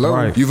evolution.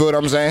 You feel what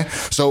I'm saying?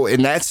 So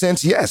in that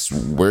sense, yes,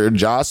 we're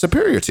y'all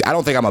superior to. I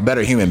don't think I'm a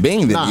better human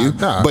being than you,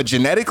 but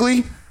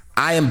genetically,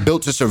 I am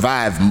built to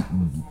survive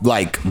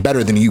like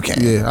better than you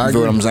can. Yeah, you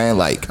feel what I'm saying?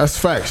 Like that's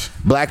facts.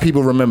 Black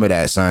people remember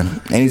that, son.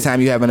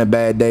 Anytime you having a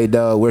bad day,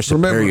 dog, we're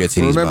superior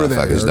to these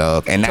motherfuckers,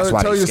 dog. And that's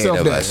why they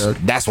scared of us.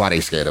 That's why they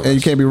scared of us. And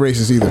you can't be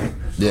racist either.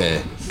 Yeah,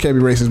 you can't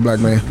be racist,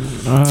 black man.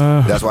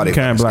 That's why they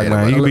can't black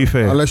man. You can be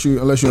fair unless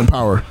you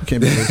empower. You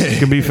can't be racist. You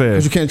can be fair.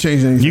 You can't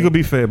change anything. You can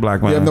be fair,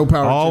 black man. You have no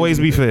power. Always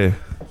be fair.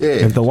 Yeah.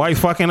 If the white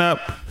fucking up.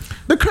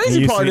 The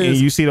crazy part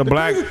is you see the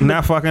black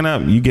not fucking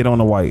up, you get on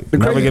the white.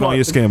 Never get on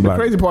your skin, black.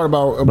 The crazy part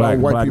about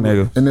white people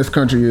nigga. in this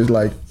country is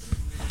like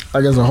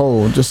as a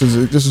whole, this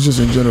is just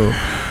in general.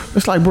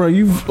 It's like, bro,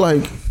 you've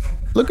like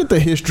look at the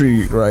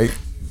history, right?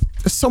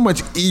 There's so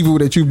much evil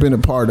that you've been a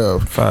part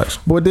of. Facts.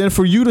 But then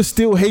for you to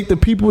still hate the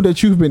people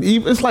that you've been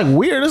evil, it's like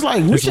weird. It's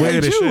like we should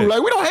hate you. Shit.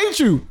 Like we don't hate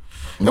you.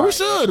 And we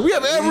should. We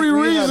have every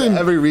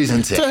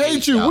reason to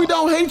hate you. Y'all. We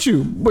don't hate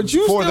you, but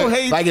you still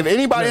hate. Like if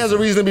anybody has a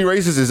reason to be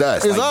racist, it's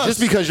us. It's us. Just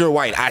because you're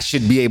white, I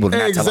should be able to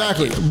not to like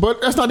you. But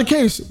that's not the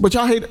case. But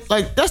y'all hate.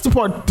 Like that's the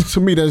part to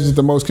me that's just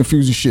the most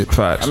confusing shit.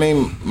 Facts. I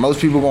mean,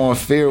 most people going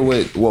to fear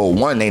with. Well,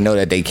 one, they know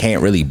that they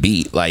can't really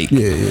beat. Like,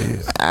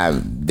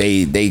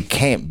 they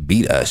can't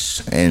beat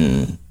us,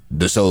 and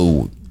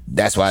so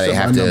that's why they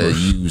have to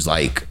use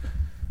like.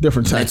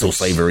 Different mental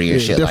slavery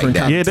and shit like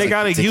that. Yeah, they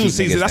gotta use.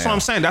 See, that's what I'm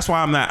saying. That's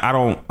why I'm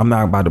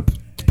not about to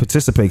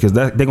participate because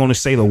they're gonna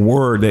say the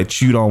word that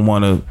you don't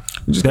want to.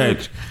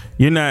 That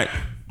you're not.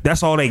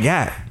 That's all they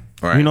got.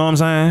 Right. You know what I'm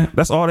saying?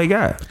 That's all they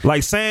got.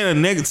 Like saying a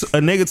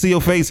nigga to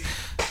your face.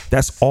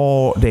 That's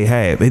all they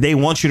have. They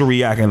want you to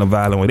react in a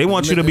violent way. They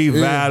want you to be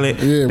violent.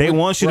 Yeah, they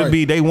want you to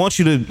be. They want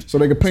you to. So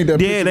they can paint that.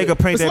 Yeah, they can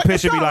paint that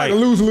picture. Be like a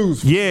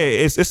lose-lose. Yeah,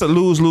 it's a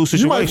lose-lose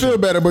situation. You might feel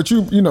better, but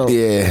you know.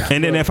 Yeah.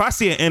 And then if I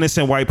see an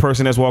innocent white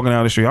person that's walking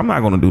down the street, I'm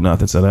not gonna do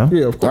nothing to them.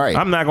 Yeah, of course. Right.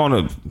 I'm not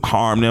gonna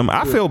harm them.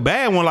 I feel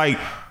bad when like.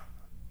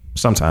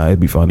 Sometimes it'd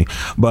be funny,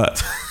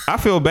 but I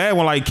feel bad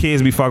when like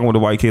kids be fucking with the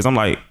white kids. I'm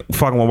like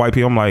fucking with white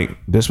people. I'm like,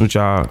 this what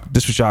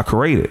y'all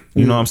created.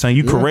 You know what I'm saying?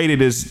 You created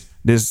this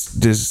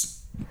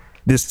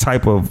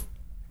type of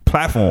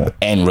platform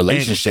and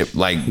relationship.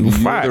 Like you're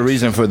the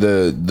reason for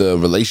the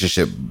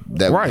relationship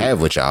that we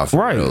have with y'all.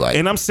 Right. Real, like,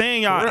 and I'm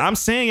saying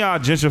y'all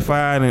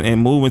gentrified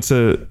and moving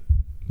to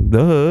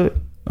the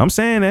hood. I'm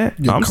saying that.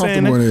 I'm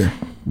saying that.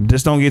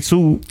 Just don't get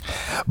too.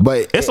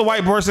 But it's a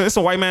white person. It's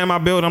a white man in my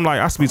building. I'm like,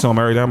 I speak to him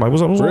every day. I'm like,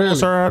 what's up,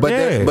 sir?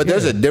 But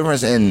there's a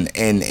difference in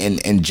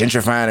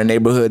gentrifying a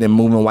neighborhood and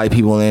moving white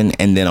people in,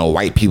 and then a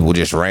white people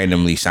just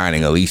randomly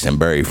signing a lease in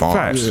Berry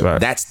Farms.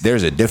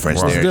 There's a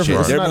difference there.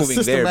 They're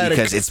moving there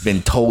because it's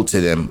been told to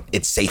them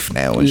it's safe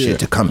now and shit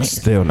to come in.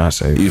 Still not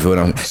safe. You feel what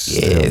I'm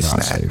saying? Yeah, it's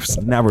not safe. It's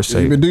never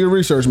safe. But do your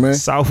research, man.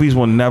 Southeast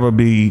will never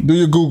be. Do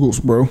your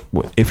Googles, bro.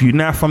 If you're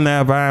not from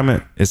that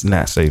environment, it's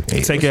not safe.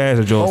 Take your ass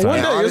to Georgetown.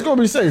 One day it's gonna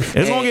be safe.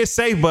 It's gonna get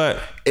safe, but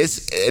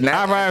I'd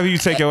rather you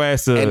take your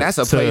ass to. And that's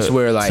a place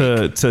where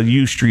like to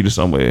U Street or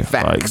somewhere.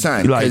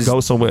 Son, like go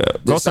somewhere.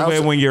 Go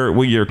somewhere when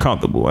you're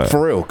comfortable at.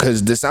 For real,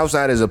 because the South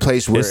Side is a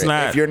place where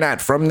if you're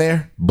not from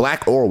there,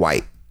 black or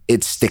white,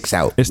 it sticks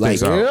out. It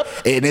sticks out.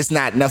 And it's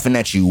not nothing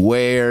that you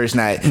wear. It's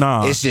not.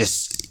 Nah. It's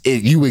just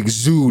you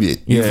exude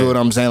it. You feel what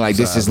I'm saying? Like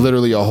this is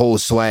literally a whole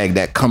swag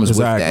that comes with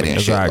that and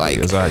shit. Like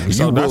exactly.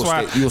 So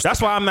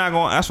that's why I'm not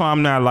going. That's why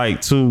I'm not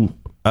like too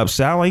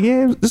upset. I'm like,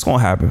 yeah, this gonna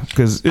happen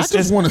because I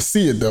just want to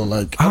see it though.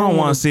 Like I don't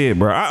want to see it,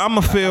 bro. I'm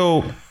gonna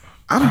feel.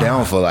 I'm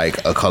down for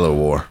like a color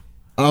war.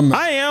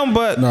 I am,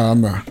 but no, I'm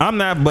not. I'm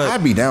not, but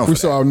I'd be down for we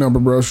so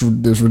outnumbered, bro. It's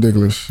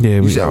ridiculous. Yeah,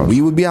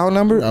 we would be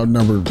outnumbered.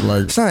 Outnumbered,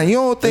 like son. You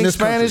don't think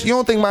Spanish? You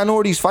don't think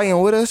minorities fighting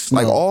with us?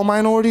 Like all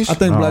minorities? I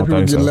think black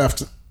people get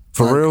left.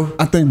 For real?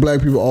 I think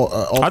black people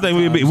all I think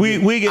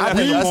we get left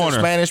in the corner.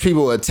 Spanish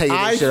people would take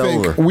this shit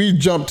over. I think we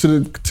jump to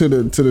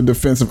the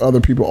defense of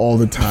other people all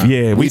the time.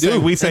 Yeah, we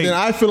do. And then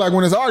I feel like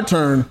when it's our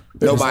turn,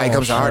 nobody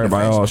comes to our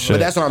defense. But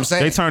that's what I'm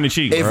saying. They turn the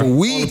cheek. If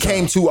we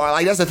came to our,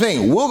 like that's the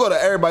thing. We'll go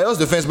to everybody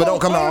else's defense, but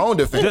don't come to our own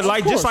defense.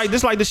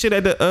 Just like the shit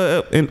at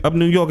the up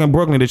New York and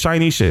Brooklyn, the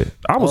Chinese shit.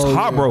 I was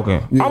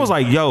heartbroken. Yeah. I was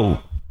like, yo.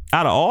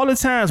 Out of all the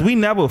times we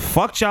never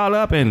fucked y'all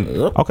up, and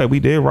okay,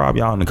 we did rob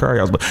y'all in the curry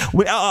house, but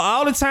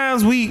all the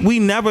times we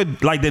never,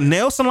 like the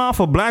nail salon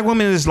for black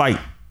women is like,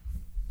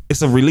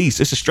 it's a release,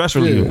 it's a stress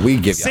relief. Yeah, we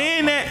give y'all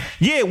saying that,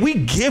 we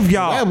give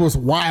y'all that was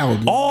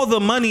wild. All the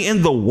money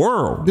in the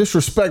world.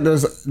 Disrespect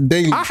us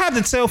daily. I had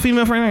to tell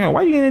female friend,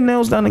 why you getting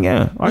nails done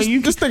again?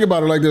 Just think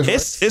about it like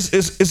this.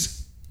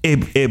 It's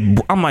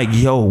I'm like,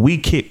 yo,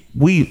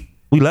 we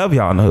love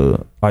y'all in the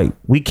hood. Like,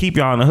 we keep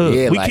y'all in the hood.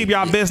 Yeah, we like, keep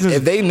y'all business.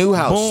 If they knew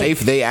how safe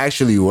they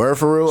actually were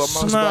for real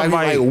amongst black people,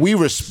 like,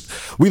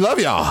 we love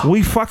y'all.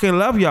 We fucking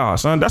love y'all,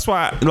 son. That's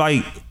why,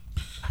 like,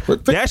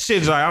 that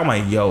shit's like, I'm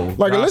like, yo.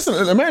 Like,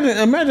 listen,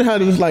 imagine how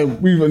this, like,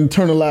 we've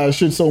internalized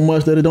shit so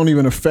much that it don't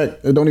even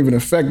affect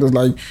us.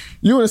 Like,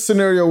 you in a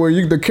scenario where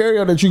the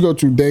carryout that you go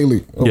to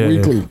daily or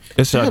weekly,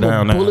 it's shut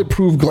down now.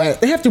 Bulletproof glass.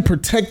 They have to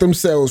protect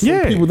themselves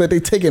from people that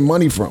they taking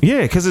money from.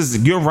 Yeah, because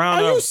you're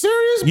around. Are you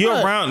serious? You're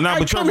bro? around. Nah,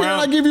 but you're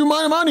around. I give you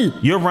money.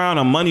 You're around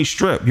a money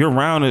strip. You're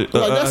around it.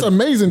 Like, that's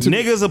amazing to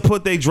me. Niggas will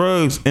put their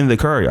drugs in the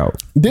carryout.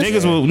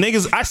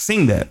 Niggas. I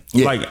seen that.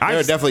 Yeah, like,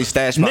 they're definitely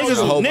stashed.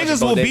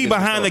 Niggas will be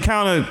behind the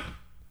counter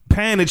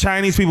paying the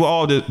Chinese people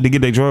all to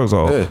get their drugs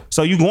off. Yeah.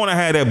 So you're going to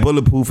have that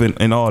bulletproof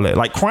and all that.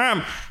 Like,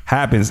 crime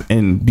happens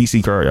in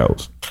DC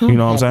carryouts. You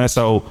know what I'm saying?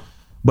 So,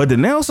 but the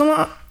nail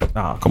salon,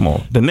 come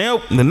on.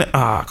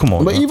 Come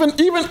on. But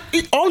even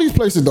all these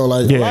places though,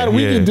 like, a lot of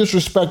we get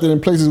disrespected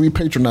in places we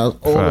patronize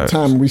all the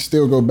time. We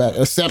still go back,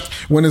 except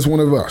when it's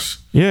one of us.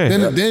 Yeah.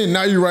 Then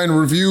now you're writing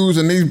reviews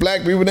and these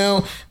black people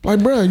now,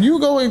 like, bro, you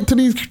go into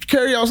these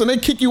carryouts and they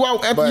kick you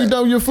out after you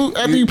done your food,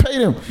 after you pay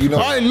them. You know,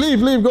 all right,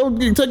 leave, go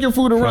take your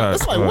food around.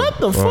 It's like, what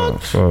the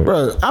fuck,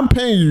 bro? I'm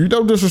paying you. You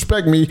don't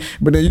disrespect me,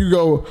 but then you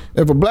go,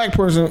 if a black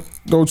person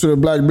go to the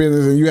black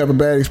business and you have a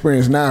bad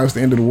experience, now it's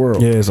the end of the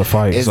world. Yeah, it's a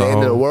fight. It's the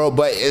end of the world,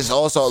 but it's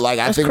also like,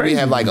 I think we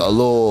have like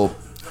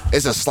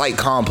it's a slight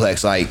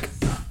complex, like,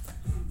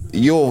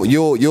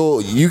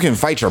 you can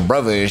fight your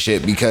brother and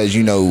shit because,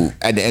 you know,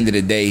 at the end of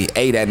the day,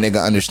 that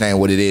nigga understand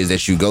what it is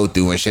that you go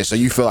through and shit, so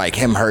you feel like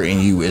him hurting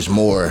you is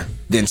more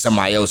than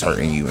somebody else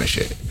hurting you and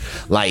shit.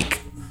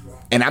 Like,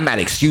 and I'm not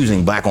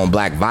excusing black on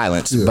black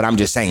violence, but I'm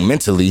just saying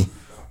mentally,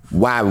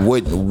 why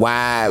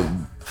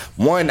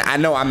one, I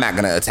know I'm not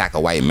gonna attack a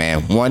white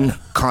man. One,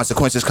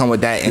 consequences come with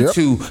that, and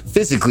two,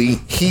 physically,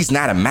 he's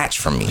not a match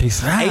for me.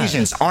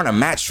 Asians aren't a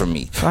match for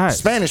me.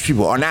 Spanish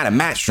people are not a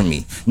match for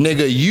me.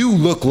 Nigga, you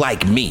look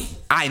like me.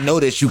 I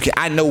know that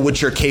I know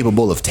what you're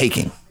capable of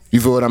taking. You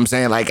feel what I'm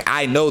saying? Like,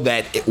 I know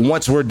that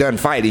once we're done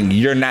fighting,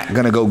 you're not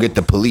gonna go get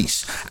the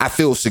police. I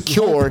feel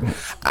secure.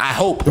 I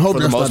hope for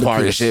the most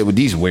part of shit with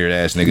these weird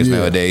ass niggas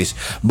nowadays.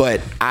 But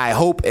I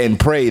hope and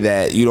pray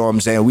that, you know what I'm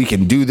saying, we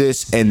can do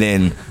this and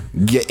then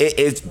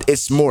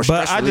it's more.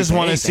 But I just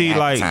want to see,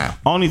 like,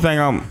 only thing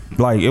I'm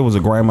like, it was a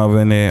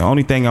grandmother in there.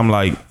 Only thing I'm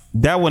like,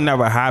 that would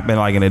never happen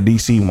like in a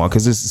DC one,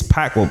 because this is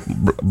packed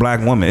with black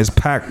women. It's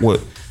packed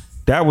with.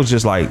 That was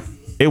just like.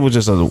 It was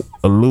just a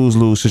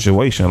lose-lose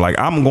situation. Like,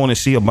 I'm going to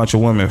see a bunch of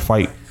women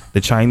fight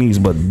the Chinese,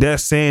 but they're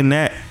saying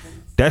that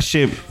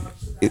shit,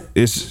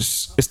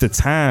 it's the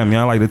time, you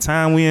know? Like, the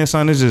time we in,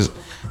 son, is just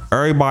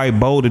everybody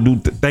bold to do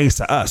things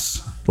to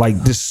us.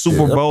 Like, just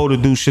super bold to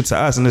do shit to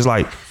us. And it's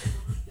like,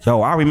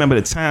 yo, I remember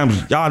the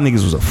times y'all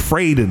niggas was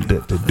afraid to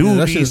do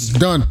that shit's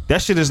done.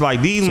 That shit is like,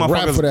 these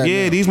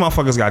motherfuckers, these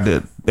motherfuckers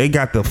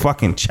got the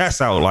fucking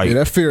chest out. Like,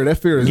 that fear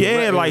is.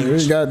 Yeah, like,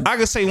 I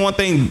can say one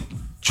thing.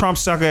 Trump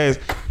suck ass.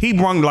 He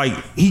giving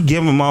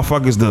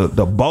motherfuckers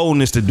the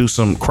boldness to do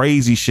some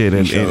crazy shit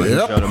and you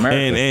know what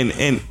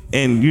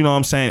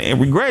I'm saying,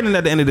 and regretting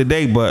at the end of the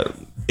day, but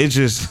it's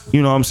just,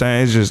 you know what I'm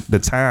saying, it's just the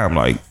time,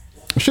 like,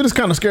 shit is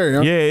kind of scary,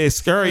 huh? Yeah, it's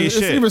scary as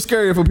shit. It's even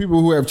scarier for people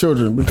who have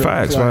children.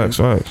 Facts.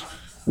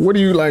 What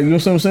do you, like, you know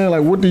what I'm saying?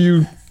 Like,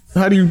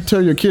 how do you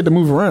tell your kid to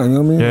move around? You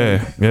know what I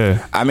mean?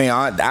 Yeah. I mean,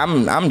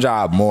 I'm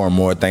job more and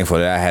more thankful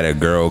that I had a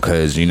girl,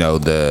 because, you know,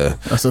 the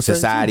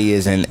society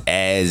isn't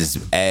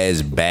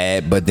as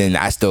bad, but then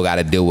I still got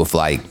to deal with,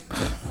 like,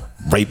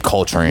 rape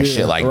culture and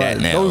shit like that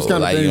now. Those kind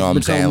of like, things, you know what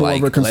I'm saying?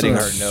 Like, letting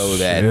her know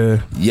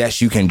that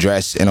yes, you can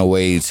dress in a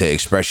way to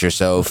express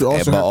yourself,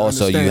 but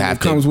also you have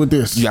to comes with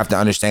this. You have to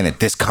understand that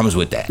this comes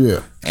with that.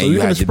 Yeah. And so you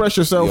can express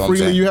yourself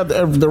freely. You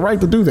have the right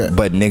to do that.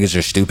 But niggas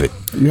are stupid.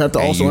 You have to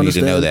also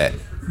understand. You need to know that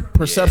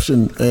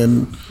perception,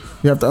 and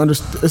you have to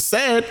understand. It's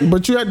sad,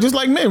 but you have, just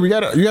like men, you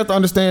have to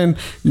understand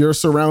your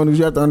surroundings.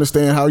 You have to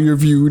understand how you're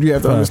viewed. You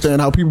have to understand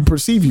how people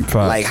perceive you.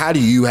 Like, how do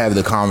you have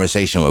the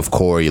conversation with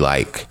Corey?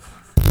 Like,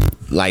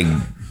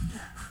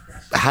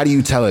 how do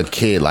you tell a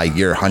kid, like,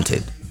 you're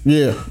hunted?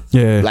 Yeah.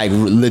 Like,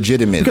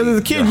 legitimately, because as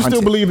a kid, you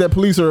still believe that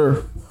police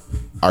are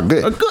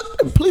good.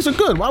 Police are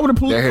good. Why would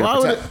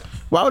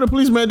a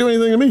policeman do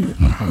anything to me?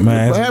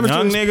 Man, as a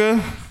young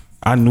nigga,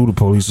 I knew the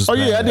police was bad. Oh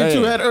yeah, I did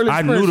too.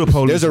 I knew the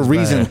police. There's a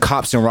reason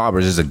cops and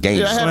robbers is a game.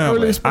 Yeah,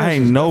 I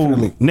ain't know,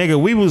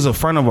 nigga. We was in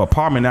front of an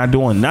apartment, not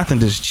doing nothing,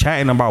 just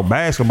chatting about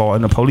basketball,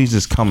 and the police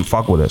just come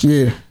fuck with us.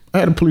 Yeah, I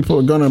had a police pull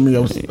a gun on me. I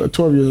was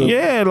 12 years old.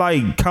 Yeah,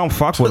 like, come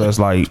fuck with us,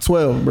 like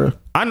 12, bro.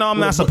 I know I'm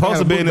not supposed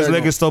to be in this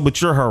liquor store,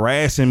 but you're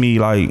harassing me,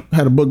 like. I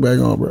had a book bag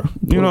on, bro.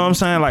 You know what I'm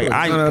saying? Like,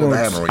 I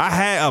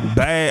had a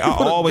bag. I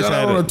always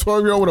had on a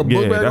 12-year-old with a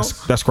book bag on.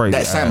 That's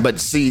crazy. But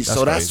see,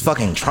 that's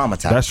fucking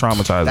traumatized. That's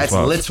traumatized. That's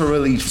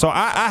literally. So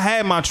I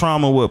had my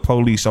trauma with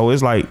police. So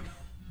it's like,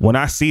 when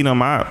I see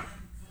them,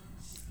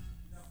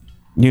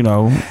 you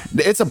know,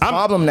 It's a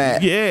problem that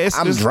I'm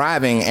it's-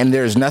 driving and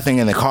there's nothing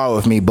in the car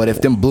with me, but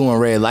if them blue and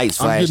red lights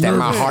flash, then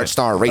my heart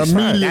start racing.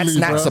 That's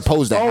not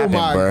supposed to happen, bro.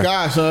 Oh my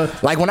gosh, son.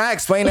 Like when I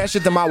explain that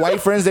shit to my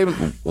white friends, they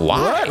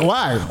why?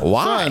 Why?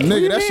 Why? Son,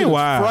 nigga, that shit is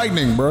why?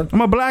 frightening, bro.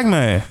 I'm a black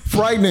man.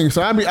 Frightening.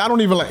 So I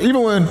don't even like,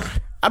 even when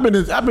I've been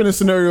in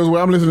scenarios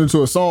where I'm listening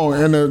to a song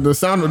and the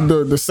sound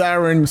of the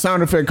siren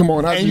sound effect come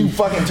on, And you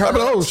fucking turn I'm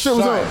like, oh up, shit,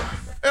 what's son. up?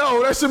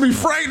 Yo, that should be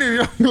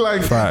frightening.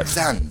 Like, Facts.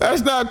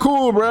 that's not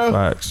cool, bro.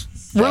 Facts.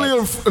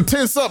 Really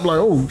tense up, like,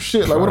 oh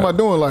shit, like, what am I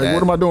doing? Like,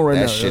 what am I doing right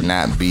now? That should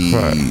not be.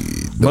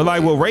 But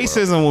like with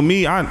racism with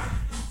me, I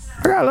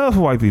got love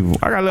for white people.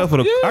 I got love for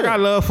the. Yeah. I got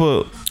love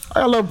for.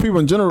 I love people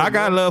in general. I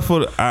got love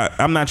for.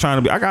 I'm not trying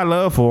to be. I got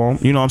love for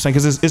them. You know what I'm saying?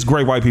 Because it's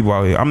great white people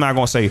out here. I'm not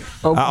gonna say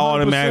Oh, I 100%.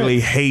 automatically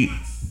hate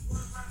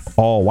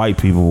all white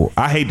people.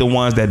 I hate the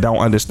ones that don't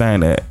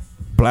understand that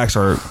blacks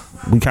are.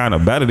 We kind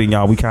of better than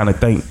y'all. We kind of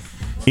think.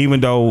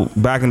 Even though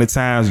back in the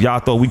times y'all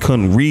thought we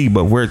couldn't read,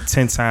 but we're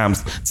 10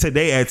 times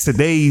today at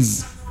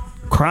today's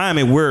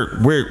climate, we're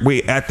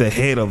at the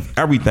head of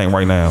everything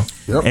right now.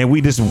 Yep. And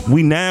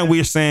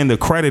we're saying the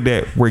credit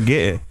that we're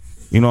getting.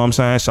 You know what I'm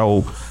saying?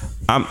 So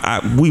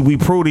we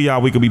prove to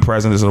y'all we could be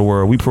presidents of the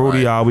world. We prove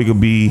to y'all we could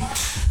be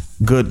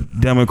good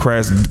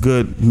Democrats,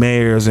 good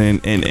mayors,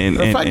 and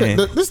In fact,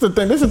 this is the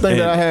thing. This is the thing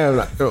that I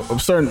have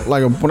like, certain,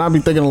 like, when I be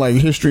thinking like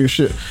history and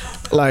shit,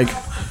 like,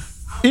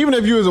 even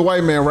if you was a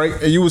white man,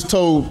 right, and you was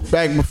told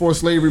back before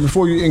slavery,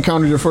 before you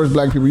encountered your first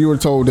black people, you were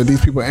told that these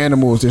people are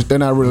animals, they're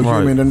not really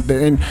human,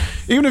 and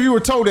even if you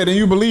were told that and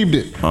you believed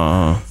it,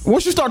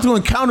 once you start to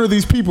encounter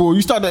these people,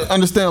 you start to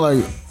understand,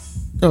 like,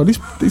 yo, these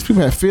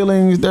people have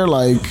feelings. They're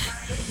like,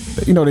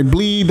 you know, they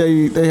bleed.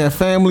 They have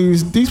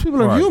families. These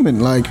people are human.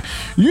 Like,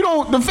 you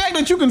don't. The fact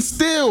that you can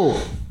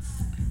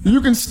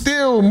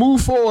still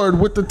move forward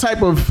with the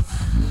type of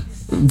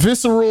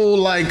visceral,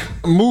 like,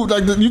 move,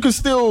 like, you can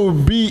still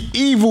be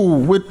evil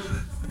with,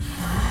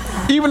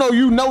 even though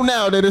you know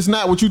now that it's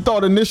not what you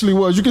thought initially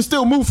was, you can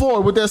still move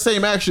forward with that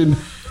same action.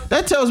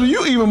 That tells me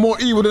you even more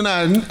evil than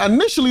I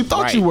initially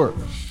thought you were.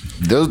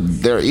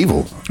 They're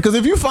evil. Because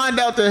if you find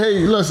out that, hey,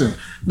 listen,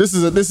 this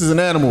is an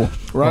animal,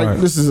 right?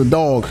 This is a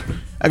dog.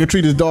 I can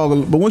treat this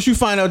dog, but once you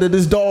find out that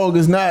this dog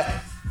is not,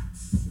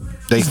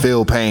 They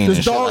feel pain. this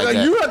and shit dog, like like,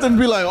 that. you have to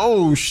be like,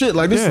 oh shit,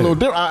 like, this is a little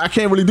different. I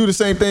can't really do the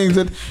same things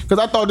that, because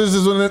I thought this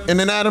is an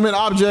inanimate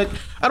object.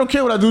 I don't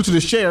care what I do to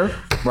this chair,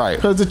 Right.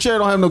 Because the chair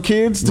don't have no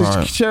kids.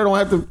 This chair don't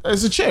have to.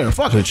 It's a chair.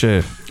 Fuck it. a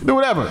chair. Do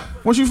whatever.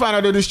 Once you find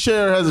out that this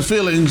chair has a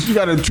feelings, you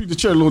got to treat the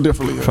chair a little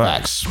differently.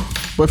 Facts.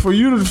 But for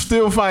you to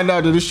still find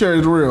out that this chair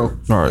is real,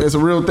 it's a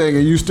real thing,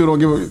 and you still don't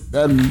give it,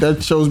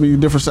 that shows me a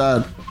different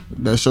side.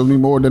 That shows me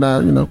more than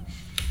I,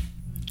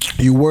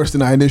 you worse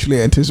than I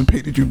initially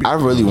anticipated you be. I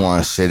really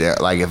want to sit there.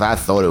 Like, if I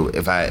thought it,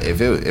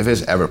 if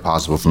it's ever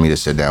possible for me to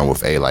sit down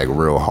with a like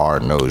real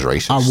hard nosed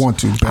racist, I want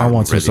to. I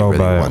want to really, so really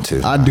bad. want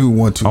to. I do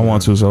want to. I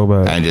want to so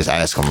bad. And just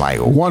ask him like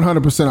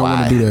 100%. I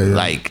want to do that. Yeah.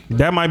 Like,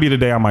 That might be the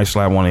day I might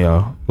slap one of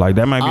y'all. Like,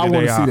 that might be I the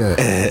want day to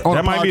see that. On that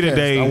a might be the podcast,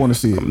 day. I want to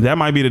see it. That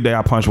might be the day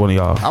I punch one of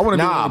y'all. I want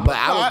to. nah, but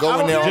I would go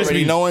in there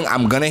already knowing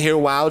I'm gonna hear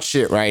wild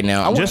shit right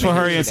now. Just for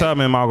Harry and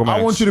Tubman and Malcolm X.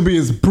 I want you to be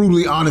as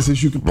brutally honest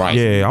as you can. Right.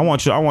 Yeah, I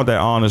want that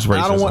honest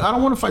racism. I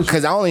don't want to fight you.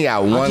 Because I only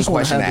got one just wanna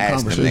question to have the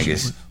ask them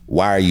conversation. niggas.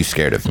 Why are you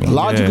scared of me?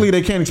 Logically,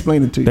 they can't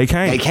explain it to you. They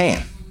can't. They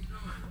can't.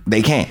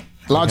 They can't.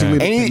 Logically,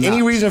 they Any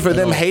cannot. reason for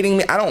them hating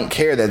me? I don't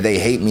care that they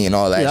hate me and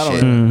all that Yeah,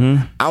 I don't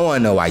shit. I want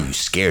to know why you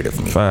scared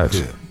of me.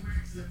 Facts.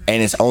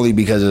 And it's only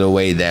because of the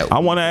way that I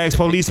want to ask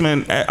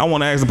policemen. I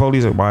want to ask the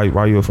police why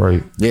are you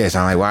afraid? yes,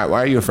 I'm like,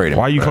 why are you afraid of me?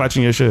 Why are you bro?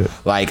 clutching your shit?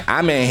 Like,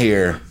 I'm in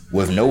here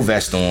with no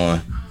vest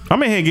on.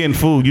 I'm in here getting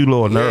food. You a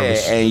little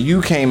nervous. Yeah, and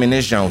you came in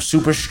this joint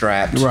super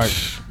strapped. Right.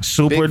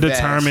 Super Big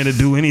determined vest.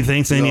 to do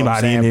anything to You know what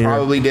I'm anybody in saying? here.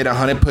 Probably did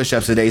 100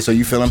 push-ups a day, so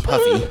you feeling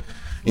puffy.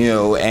 You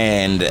know,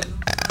 and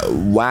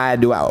why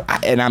do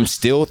and I'm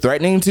still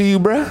threatening to you,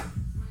 bruh?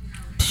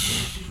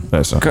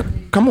 That's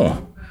Come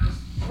on.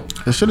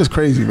 This shit is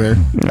crazy,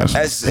 man.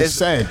 It's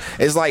sad.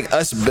 It's like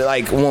us,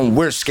 like when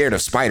we're scared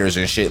of spiders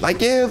and shit.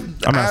 Like, yeah, I'm not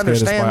I scared of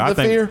understand spiders.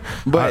 the fear,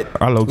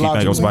 but I low key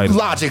think of spiders.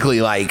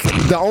 logically, like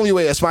the only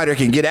way a spider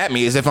can get at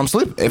me is if I'm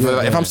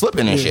if I'm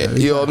slipping and shit.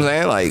 You know what I'm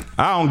saying? Like,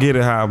 I don't get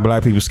it how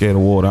black people scared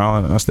of water.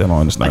 I still don't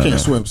understand. I can't that.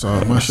 swim,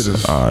 so my shit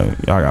is. All right,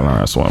 y'all gotta learn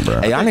how to swim,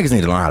 bro. hey, y'all niggas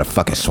need to learn how to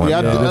fucking swim.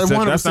 Yeah, bro. That's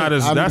 100%. not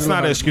I that's need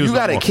not to an excuse. You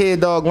got no a more. kid,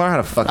 dog. Learn how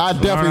to fucking. I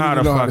swim. definitely Learn how need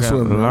to to know how to fucking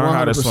swim. bro. learn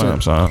how to 100%.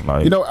 swim, son.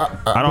 Like, You know,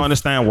 I don't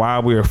understand why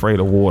we're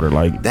afraid of water.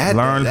 Like,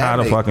 learn how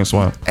to fucking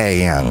swim. Hey,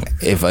 young,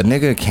 if a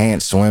nigga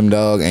can't swim,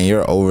 dog, and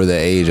you're over the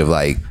age of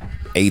like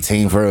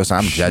 18 for real, so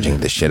I'm judging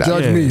the shit out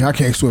Judge of you. me. I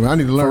can't swim. I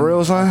need to learn. For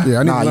real, son? Yeah,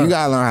 I need nah, to learn. you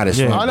gotta learn how to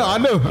swim. Yeah.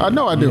 I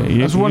know I do. you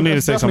need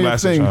to take some definitely a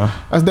lessons, thing. huh?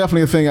 That's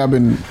definitely a thing I've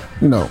been,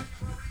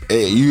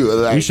 Hey, you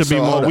like, We should be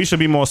so more. hold We up. should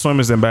be more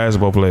swimmers than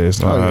basketball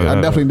players. I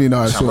definitely need to know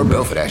how to Son, we're swim. Bro.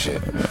 built for that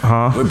shit.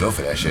 Huh? We're built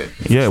for that shit.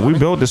 Yeah, we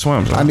built to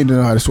swim. son. I need to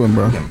know how to swim,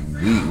 bro.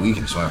 We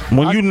can swim.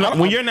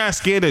 When you're not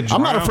scared to drown,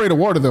 I'm not afraid of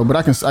water though, but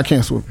I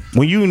can't swim.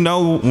 when you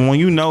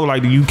know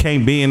like you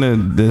can't be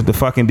in the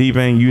fucking deep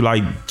end, you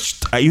like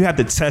you have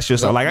to test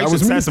yourself. Like I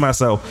used to test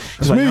myself.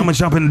 It's like, yo, I'm gonna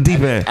jump in the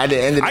deep end. At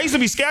the end of I used to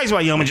be scared. I was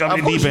like, yo, I'm gonna jump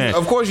in the deep end.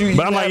 Of course you.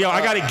 But I'm like, yo,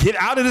 I gotta get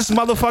out of this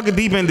motherfucking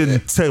deep end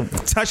to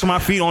touch my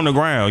feet on the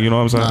ground. You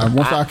know what I'm saying?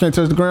 Once I can't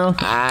touch the ground,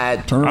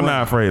 I'm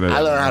not afraid of that. I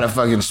learned how to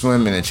fucking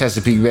swim in the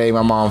Chesapeake Bay.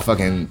 My mom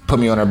fucking put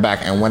me on her back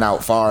and went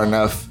out far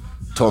enough.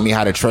 Told me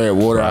how to tread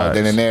water out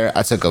then and there.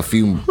 I took a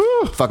few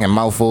fucking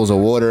mouthfuls of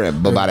water,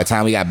 but by the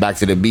time we got back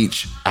to the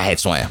beach, I had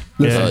swam.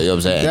 So, you know what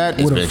I'm saying? that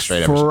It's would been have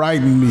straight up.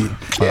 frightened me.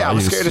 Yeah, I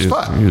was scared as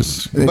fuck.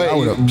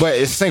 But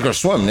it's sink or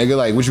swim, nigga.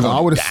 Like, what you gonna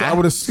I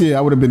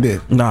would have been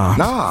dead. Nah,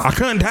 I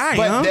couldn't die.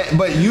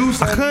 But you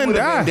said I couldn't you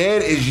die. been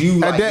dead is you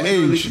At like, that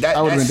age, I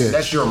would've been dead.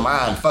 That's your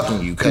mind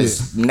fucking you.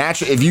 Because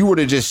naturally, if you were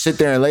to just sit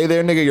there and lay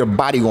there, nigga, your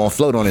body gonna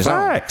float on its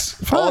Facts.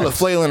 own. All the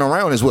flailing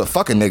around is what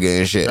fucking nigga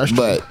and shit.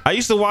 But I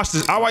used to watch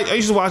this. I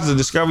used to watch the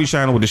Discovery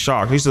Channel with the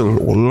shark. I used to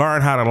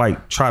learn how to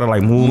like try to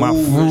like move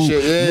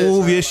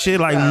your shit,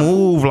 like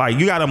move. Like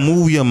you gotta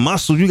move your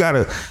muscles. You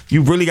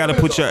really gotta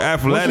put your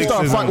athletics.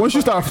 Once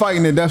you start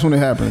fighting it, that's when it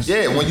happens.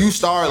 yeah, when you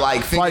start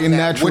like thinking Fighting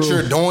that what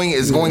natural. you're doing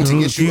is going to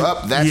get you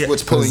up, that's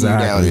what's pulling you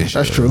down. And shit.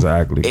 That's true.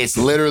 Exactly. It's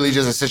literally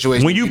just a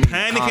situation. When you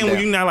panicking, when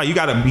you not like, you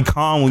gotta be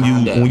calm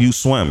when you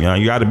swim. You know,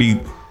 you gotta be.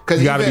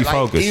 You gotta be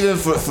focused. Even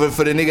for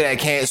the nigga that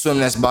can't swim,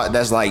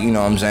 that's like, you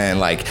know what I'm saying?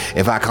 Like,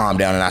 if I calm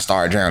down and I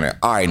start drowning,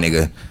 all right,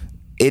 nigga,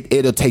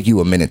 it'll take you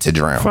a minute to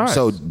drown. Right.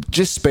 So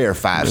just spare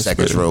 5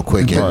 seconds real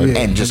quick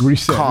and just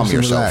Reset, calm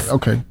yourself. relax.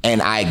 Okay.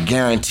 And I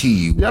guarantee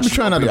you, Yeah, I be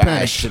trying not to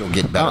panic. Shit'll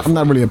get better. I'm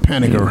not really a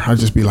panicker. I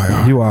just be like,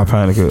 oh, You are a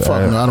panicker.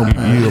 Fuck no, I don't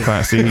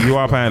panic. See, you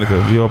are a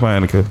panicker. You're a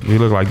panicker. You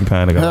look like you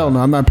panic. hell no,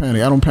 I'm not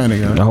panic. I don't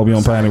panic. I hope you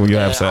don't panic when you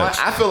have sex.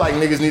 I feel like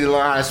niggas need to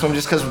learn how to swim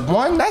just because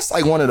one, that's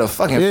like one of the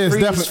fucking it's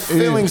freest definitely-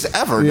 feelings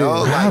ever, Yeah.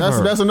 dog.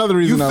 Like, That's another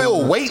reason. you I-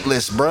 feel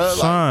weightless, bro. Like,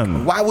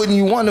 Son. why wouldn't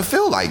you want to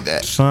feel like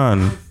that?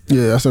 Son.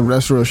 Yeah, that's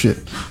real shit.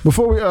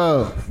 Before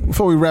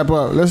we wrap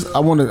up, I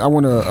want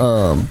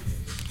to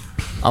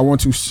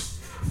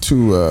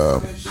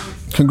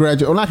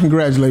congratulate, or not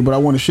congratulate, but I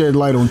want to shed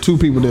light on 2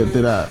 people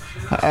that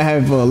I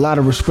have a lot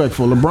of respect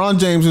for. LeBron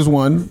James is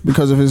one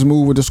because of his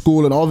move with the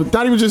school and all the,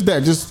 not even just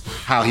that, just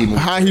How he moved.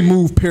 How he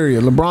moved,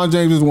 period. LeBron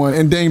James is one,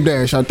 and Dame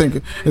Dash, I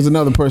think, is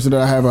another person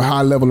that I have a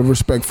high level of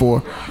respect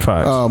for.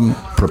 Facts.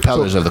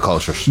 Propellers of the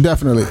cultures.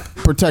 Definitely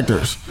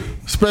protectors,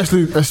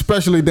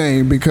 especially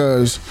Dame,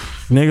 because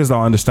Niggas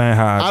don't understand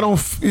how.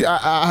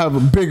 I have a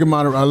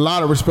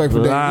lot of respect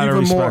for Dame.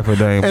 Even more, for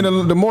Dame.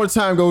 and the more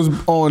time goes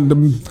on,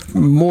 the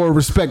more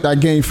respect I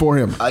gain for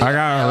him. I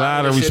got a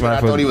lot of respect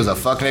I for thought he was a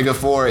fuck nigga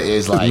for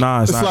is like.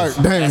 Nah, It's like,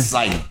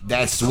 damn.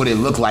 That's what it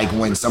looked like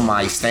when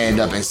somebody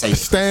stand up and say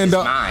Stand "This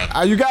up. is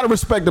mine." You got to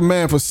respect a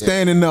man for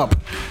standing up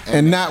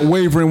and not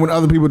wavering when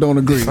other people don't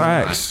agree.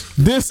 Facts.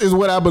 This is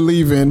what I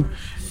believe in.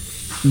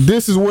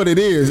 This is what it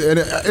is, and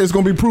it's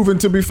gonna be proven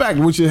to be fact,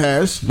 which it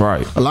has.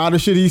 Right. A lot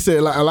of shit he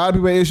said, like a lot of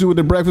people had issue with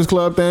the Breakfast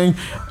Club thing.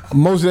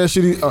 Most of that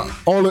shit,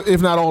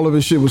 if not all of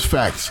his shit, was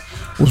facts.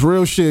 Was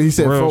real shit. He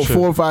said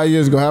 4 or 5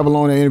 years ago, however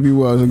long that interview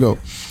was ago,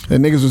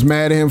 that niggas was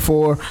mad at him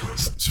for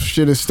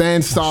shit is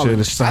stand solid.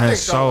 I think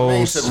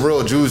Charlamagne took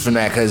real juice from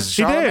that because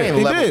He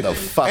did. The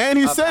fuck and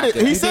he up said it.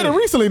 after He that. said it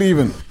recently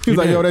even. He was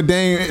like, yo, that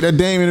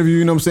Dame interview,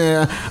 you know what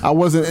I'm saying? I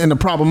wasn't in the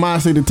proper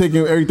mindset to take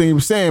everything he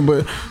was saying,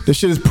 but the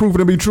shit is proven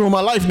to be true in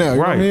my life now.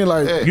 You know what I mean?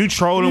 Like, you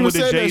trolled him with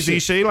the Jay-Z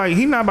shit. Like,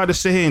 he not about to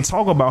sit here and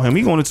talk about him.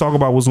 He going to talk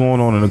about what's going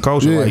on in the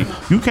culture. Yeah.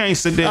 Like, you can't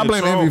sit there I and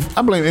blame troll. Envy.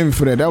 I blame Envy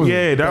for that. That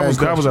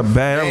was a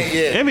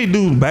bad. Envy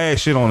do bad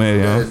shit on there,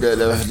 yo.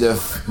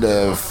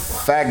 The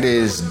fact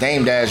is,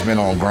 Dame Dash been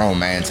on grown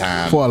man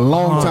time for a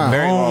long time,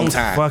 very long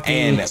time,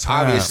 and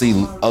obviously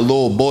a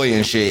little boy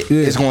and shit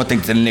is going to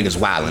think the niggas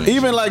wilding.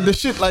 Even like the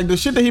shit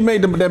that he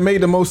made that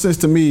made the most sense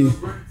to me.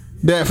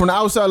 That from the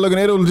outside looking,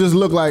 it'll just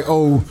look like,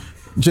 oh,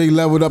 Jay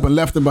leveled up and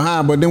left him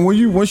behind. But then once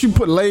you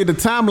lay the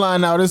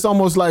timeline out, it's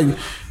almost like,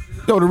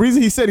 yo, the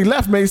reason he said he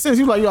left made sense.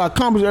 He was like, yo, I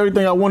accomplished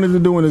everything I wanted to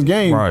do in this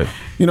game. Right.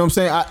 You know what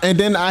I'm saying? And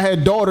then I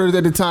had daughters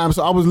at the time,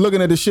 so I was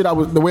looking at the shit,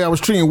 the way I was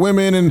treating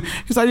women, and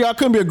he's like, yo, I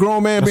couldn't be a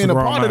grown man being a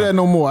part of that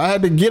no more. I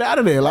had to get out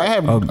of there. Like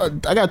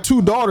I got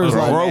 2 daughters.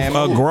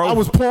 I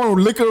was pouring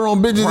liquor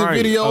on bitches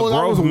in videos. A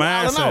growth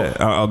mindset.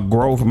 A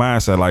growth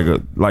mindset.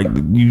 Like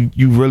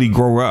you really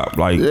grow up.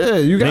 Like, yeah,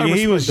 you got.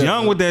 He was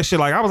young with that shit.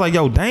 Like, I was like,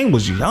 yo, Dame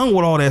was young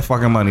with all that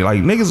fucking money.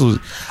 Like, niggas was.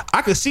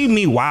 I could see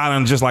me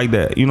wilding just like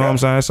that. You know what I'm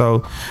saying?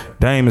 So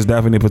Dame is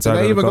definitely protected.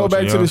 And I even go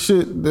back to the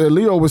shit that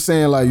Leo was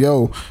saying. Like,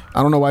 yo,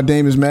 I don't know why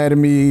Dame is mad at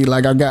me.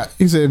 Like,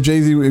 he said,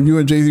 if you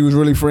and Jay-Z was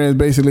really friends,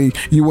 basically,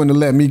 you wouldn't have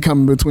let me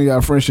come in between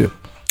our friendship.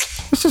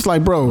 It's just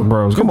like, bro,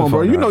 come on,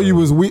 bro. You know you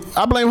was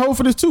I blame Ho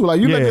for this too. Like,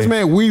 you let this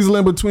man weasel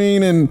in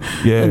between and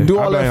do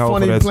all that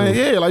funny playing.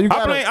 Yeah, like you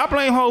got. I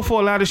blame Ho for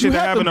a lot of shit that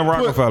happened in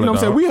Rockefeller. You know what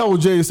I'm saying? We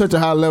hold Jay at such a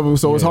high level,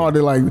 so it's hard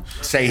to like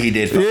say he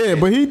did. Yeah,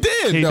 but he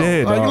did. He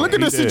did. Like, look at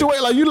the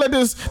situation. Like, you let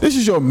this. This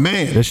is your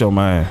man. This your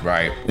man.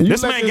 Right.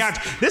 This man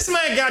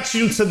got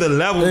you to the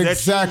level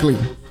exactly.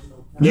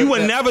 You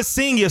would never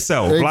seen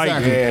yourself.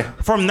 Exactly.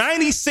 Like, from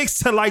 96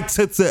 to like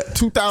to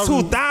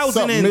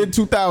 2000 mid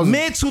 2000.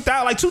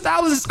 Like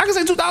 2000, I can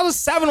say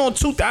 2007 or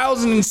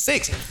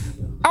 2006.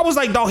 I was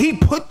like, dog, he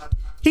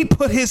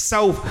put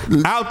himself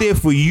out there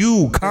for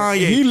you,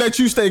 Kanye. He let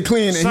you stay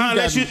clean, and Son,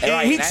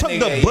 he took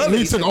the bullets.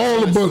 He took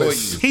all the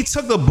bullets. He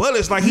took the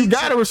bullets. Like You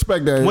gotta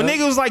respect that. When yo.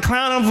 niggas was like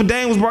clowning him for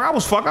Dame was broke, I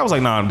was fucked. I was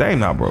like, nah, Dame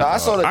not broke. I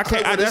saw the I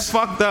clip can't. where That's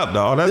fucked up,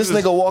 dog. That's This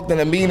just, nigga walked in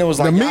the meeting and was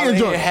like, The y'all meeting in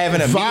here joint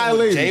having a meeting with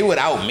violated. Jay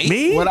without me?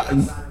 me.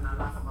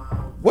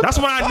 What That's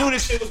when I knew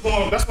this shit was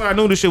going. That's when I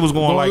knew this shit was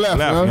going like left,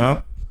 left, huh? you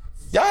know?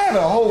 Y'all had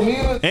a whole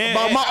meeting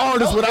about my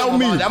artist without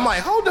me? I'm like,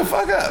 hold the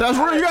fuck up. That's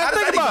real. You How gotta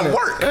does think that about even it.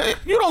 work? Hey,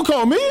 you don't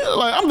call me.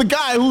 Like, I'm the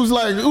guy who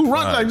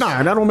runs. Like,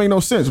 nah, that don't make no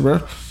sense, bro.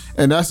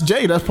 And that's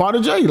Jay. That's part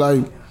of Jay.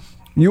 Like,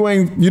 you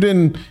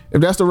didn't.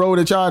 If that's the road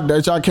that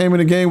y'all came in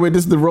the game with,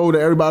 this is the road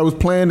that everybody was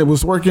playing. That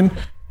was working.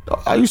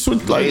 You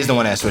switch. Like, Jay's the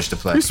one that switched the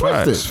play. he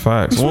switched it.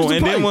 Facts. He switched Well, the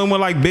and play. then when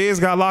like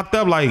Biz got locked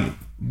up, like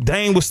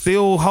Dame was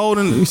still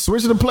holding He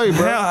switched the play,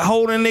 bro.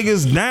 holding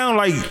niggas down.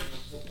 Like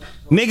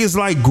niggas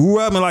like grew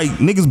up and like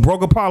niggas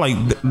broke apart.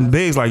 Like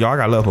Big's like, yo, I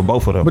got love for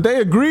both of them. But they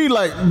agreed,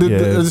 like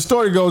the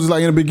story goes,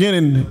 like in the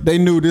beginning, they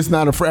knew this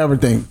not a forever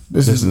thing.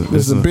 This is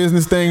a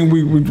business thing.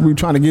 We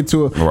trying to get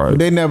to it. Right. But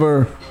they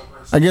never.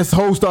 I guess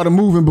Ho started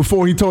moving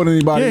before he told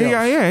anybody else.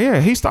 Yeah.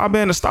 He started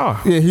being a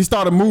star. Yeah, he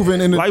started moving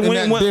in the Like in when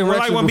that when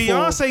direction before.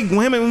 Beyonce,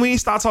 when we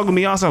started talking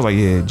to Beyonce, I was like,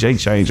 yeah, Jay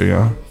changed her,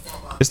 y'all.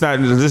 It's not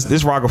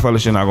this Rockefeller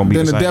shit not gonna be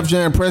Then the the same. Def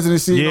Jam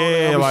presidency. and all that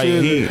Yeah, other like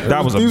shit.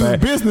 that was a These bad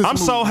business. I'm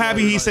so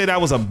happy he said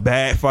that was a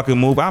bad fucking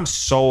move. I'm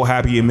so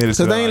happy he admitted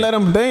to because that. they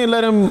ain't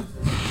let him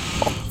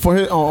for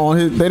his on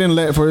his. They didn't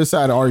let for his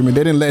side of the argument.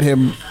 They didn't let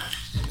him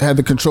have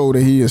the control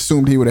that he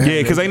assumed he would have.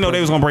 Yeah, because they know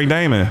they was gonna bring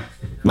Dame in.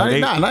 Not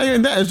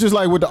even that. It's just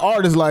like with the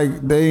artists,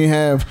 like they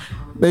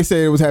said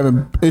it was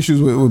having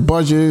issues with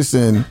budgets,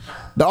 and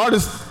the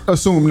artists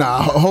assumed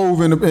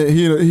Hove and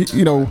he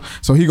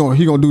so he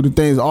gonna do the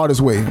things the artist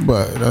way,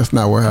 but that's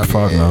not what happened.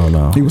 Fuck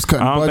no. He was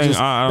cutting I don't budgets. think-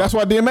 That's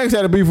why DMX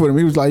had a beef with him.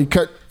 He was like, he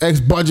cut X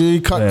budget, he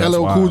cut Yeah, that's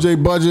LL Cool J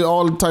budget,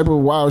 all the type of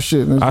wild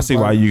shit. And it's I just see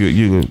like, why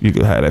you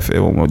could have that fit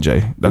with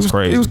Jay. That's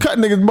crazy. He was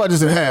cutting niggas'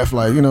 budgets in half,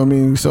 like, you know what I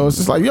mean? So it's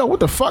just like, yo, what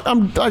the fuck?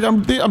 I'm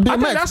DMX. I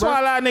think that's bro.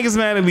 why a lot of niggas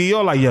mad at me.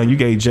 Yo, like, yo, you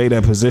gave Jay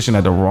that position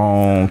at the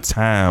wrong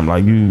time.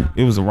 Like,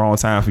 it was the wrong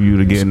time for you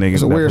to get niggas.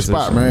 It's a that weird position.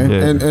 spot, man.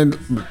 Yeah.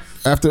 And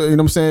after, you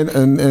know what I'm saying,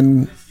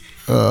 and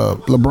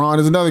LeBron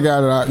is another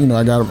guy that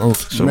I got mad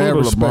Salute to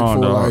respect LeBron,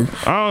 for. dog.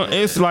 Like,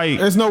 It's like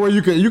there's no way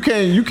you can't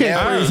praise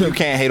You him.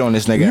 can't hate on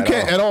this nigga. You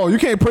can't at all. You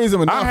can't praise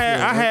him enough.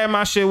 I had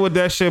my shit with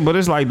that shit, but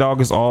it's like,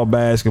 dog, it's all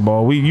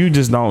basketball. You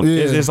just don't.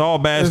 Yeah. It's all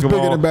basketball.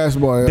 It's bigger than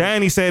basketball. Yeah.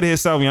 Danny said it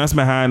himself, it's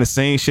behind the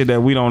scenes shit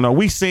that we don't know.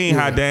 We seen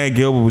how Dan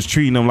Gilbert was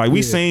treating him. Like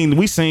we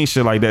seen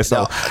shit like that.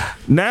 So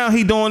now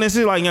he doing this.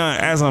 He's like,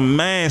 as a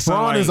man, son,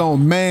 LeBron like, is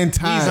on man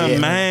time. he's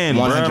a man,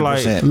 bro. 100%.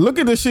 Like Look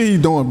at the shit he's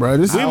doing, bro.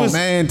 This is on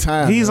man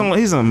time. He's bro.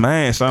 a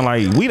man, son.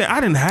 Like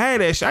I didn't have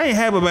that shit. I ain't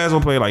have a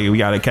basketball player. Like we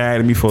got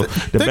academy for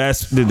the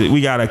best.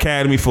 We got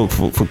academy for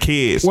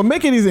kids. What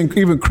making these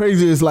even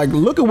crazier is like,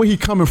 look at where he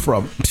coming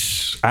from.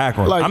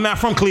 Akron. Like- I'm not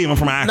from Cleveland. I'm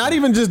from Akron. Not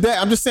even just that.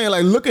 I'm just saying,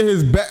 like, look at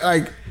his back.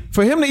 Like,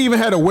 for him to even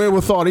have the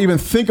wherewithal to even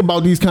think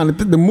about these kind of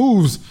the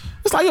moves,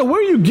 it's like, yo, where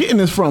are you getting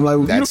this from? Like,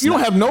 you don't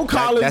have no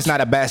college. That's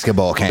not a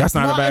basketball camp. That's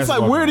not a No, basketball.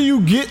 it's like, where do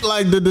you get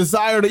like the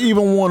desire to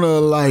even want to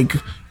like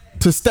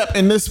to step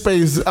in this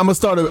space? I'm gonna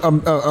start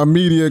a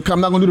media.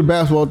 I'm not gonna do the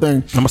basketball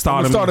thing. I'm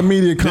gonna start a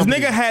media company.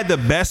 This nigga had the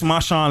best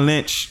Marshawn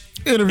Lynch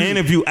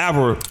Interview.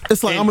 ever.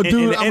 It's like, I'ma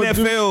do- The I'ma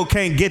NFL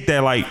can't get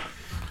that. Like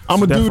I'm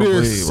gonna do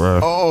Definitely, this. bro.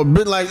 Oh,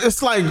 but like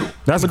it's like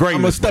that's great.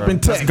 I'm gonna step in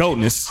tech. That's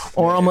goatness.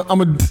 Or I'm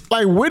a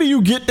like, where do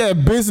you get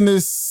that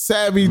business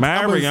savvy?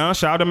 Maverick, y'all.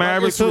 Shout out to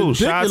Maverick it's too.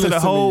 Shout out to ridiculous the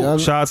whole. to me,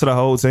 Shout out to the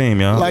whole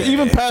team, y'all. Like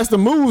even past the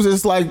moves,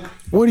 it's like,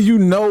 what do you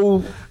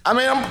know? I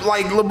mean, I'm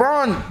like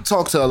LeBron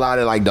talked to a lot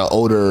of like the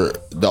older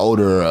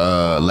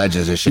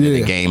legends and shit in Yeah.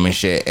 the game and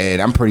shit,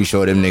 and I'm pretty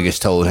sure them niggas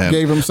told him.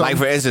 Gave him something. Like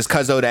for instance,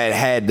 Cuzzo that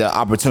had the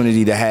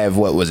opportunity to have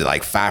what was it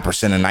like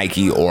 5% of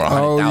Nike or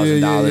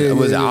 $100,000?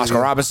 Was it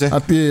Oscar Robinson?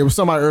 It was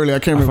somebody earlier. I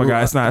can't I remember.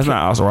 forgot. It's not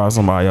Oscar Ross.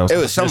 Somebody else. It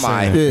was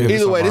somebody. Yeah.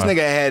 Either way, this nigga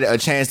had a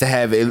chance to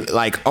have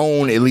like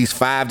own at least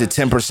 5 to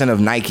 10% of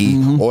Nike,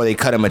 or they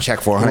cut him a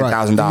check for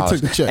 $100,000. Right. He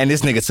took the check. And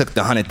this nigga took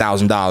the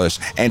 $100,000.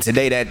 And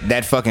today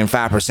that fucking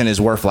 5% is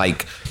worth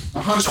like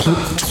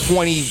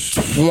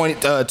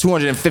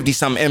 250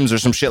 some M's or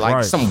some shit, like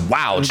Right. some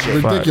wild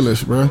shit.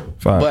 Ridiculous, bro.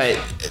 But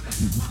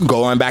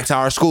going back to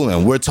our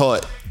schooling, we're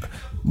taught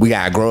we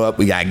gotta grow up,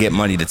 we gotta get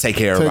money to take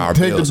care of our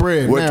take the bills.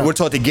 bread now. We're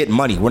taught to get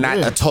money. We're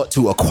not taught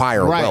to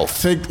acquire Right.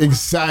 wealth.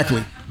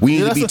 Exactly. We need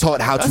to that's be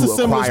taught how that's to a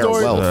similar acquire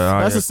story. wealth.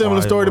 That's a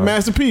similar story to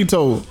Master P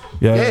told.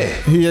 Yeah.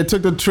 He had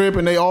took the trip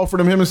and they offered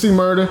him and C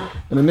Murder,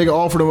 and the nigga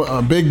offered him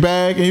a big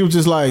bag, and he was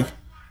just like,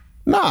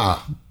 nah,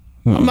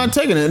 I'm not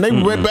taking it. And they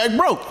went back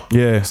broke.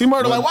 Yeah. C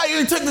Murder like, why you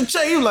ain't take the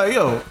check? He was like,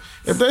 yo,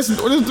 If this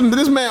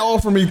man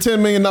offered me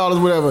 $10 million,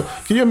 whatever,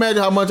 can you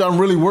imagine how much I'm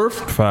really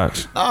worth?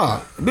 Facts.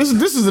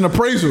 This is an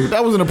appraisal.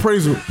 That was an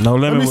appraisal. No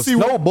limit. Let me was see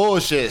No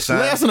bullshit, son.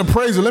 That's an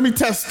appraisal. Let me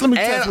test. And what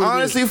it is.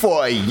 honestly,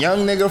 for a young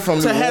nigga from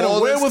New have the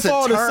Orleans to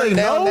wherewithal to turn say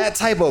down no? that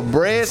type of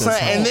bread, son,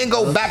 and then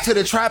go back to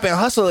the trap and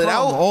hustle it Come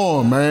out.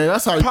 on, man.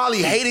 That's how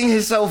Probably hating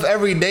himself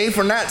every day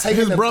for not taking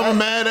his the brother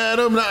back. mad at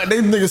him. Nah,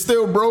 they niggas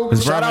still broke.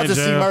 His Shout brother out in to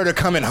C jail. Murder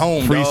coming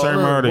home, Free dog. Sir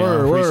Murder.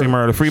 word. Free C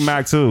Murder. Free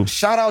Mac too.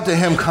 Shout out to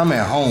him coming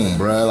home,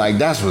 bro. Like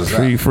that's what's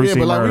Free up. C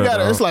But like Murder. we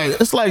gotta,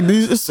 dog. it's like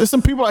these. It's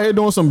some people out here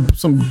doing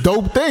some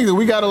dope things, and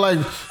we gotta like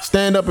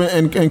stand up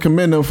and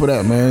commend them for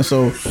that, man.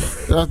 So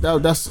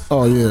that's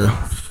oh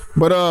yeah.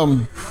 But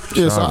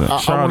yes,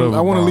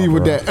 I want to leave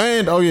with that.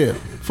 And oh yeah,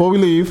 before we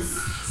leave.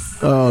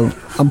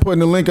 I'm putting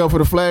the link up for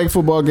the flag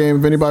football game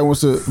if anybody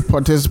wants to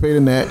participate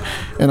in that.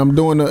 And I'm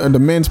doing the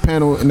men's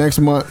panel next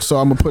month, so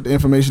I'm gonna put the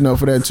information up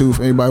for that too if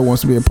anybody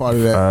wants to be a part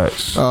of that. Right.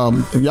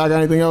 If y'all got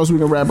anything else, we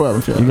can wrap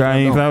up. You got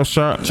anything else,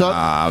 Chuck?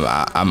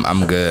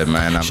 I'm good,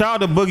 man.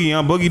 Shout out to Boogie.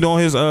 Boogie doing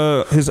his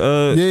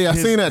Yeah, I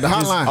seen that, the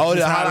hotline. Oh,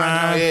 the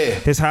hotline, yeah.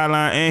 His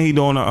hotline, and he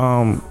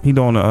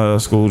doing the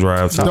school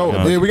drive too. Dope.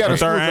 Yeah, we got a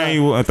school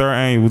drive. third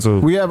annual too.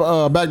 We have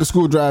a back to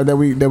school drive that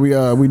we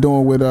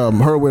doing with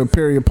her with a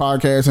period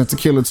podcast and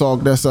Tequila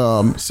Talk. That's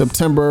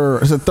September.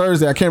 It's a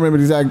Thursday. I can't remember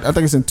the exact. I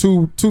think it's in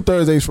two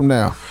Thursdays from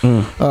now.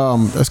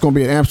 That's gonna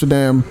be in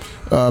Amsterdam.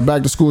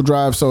 Back to school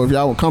drive. So if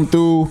y'all will come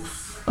through,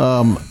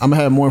 I'm gonna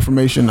have more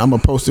information. I'm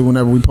gonna post it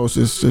whenever we post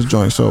this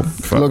joint. So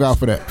look out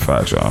for that.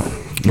 Facts, y'all.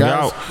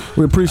 Guys,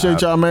 we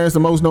appreciate y'all, man. It's the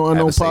Most Known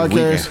Unknown Have a safe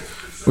podcast.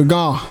 weekend. We're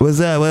gone. What's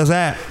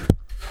that?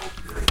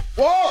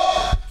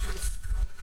 Whoa!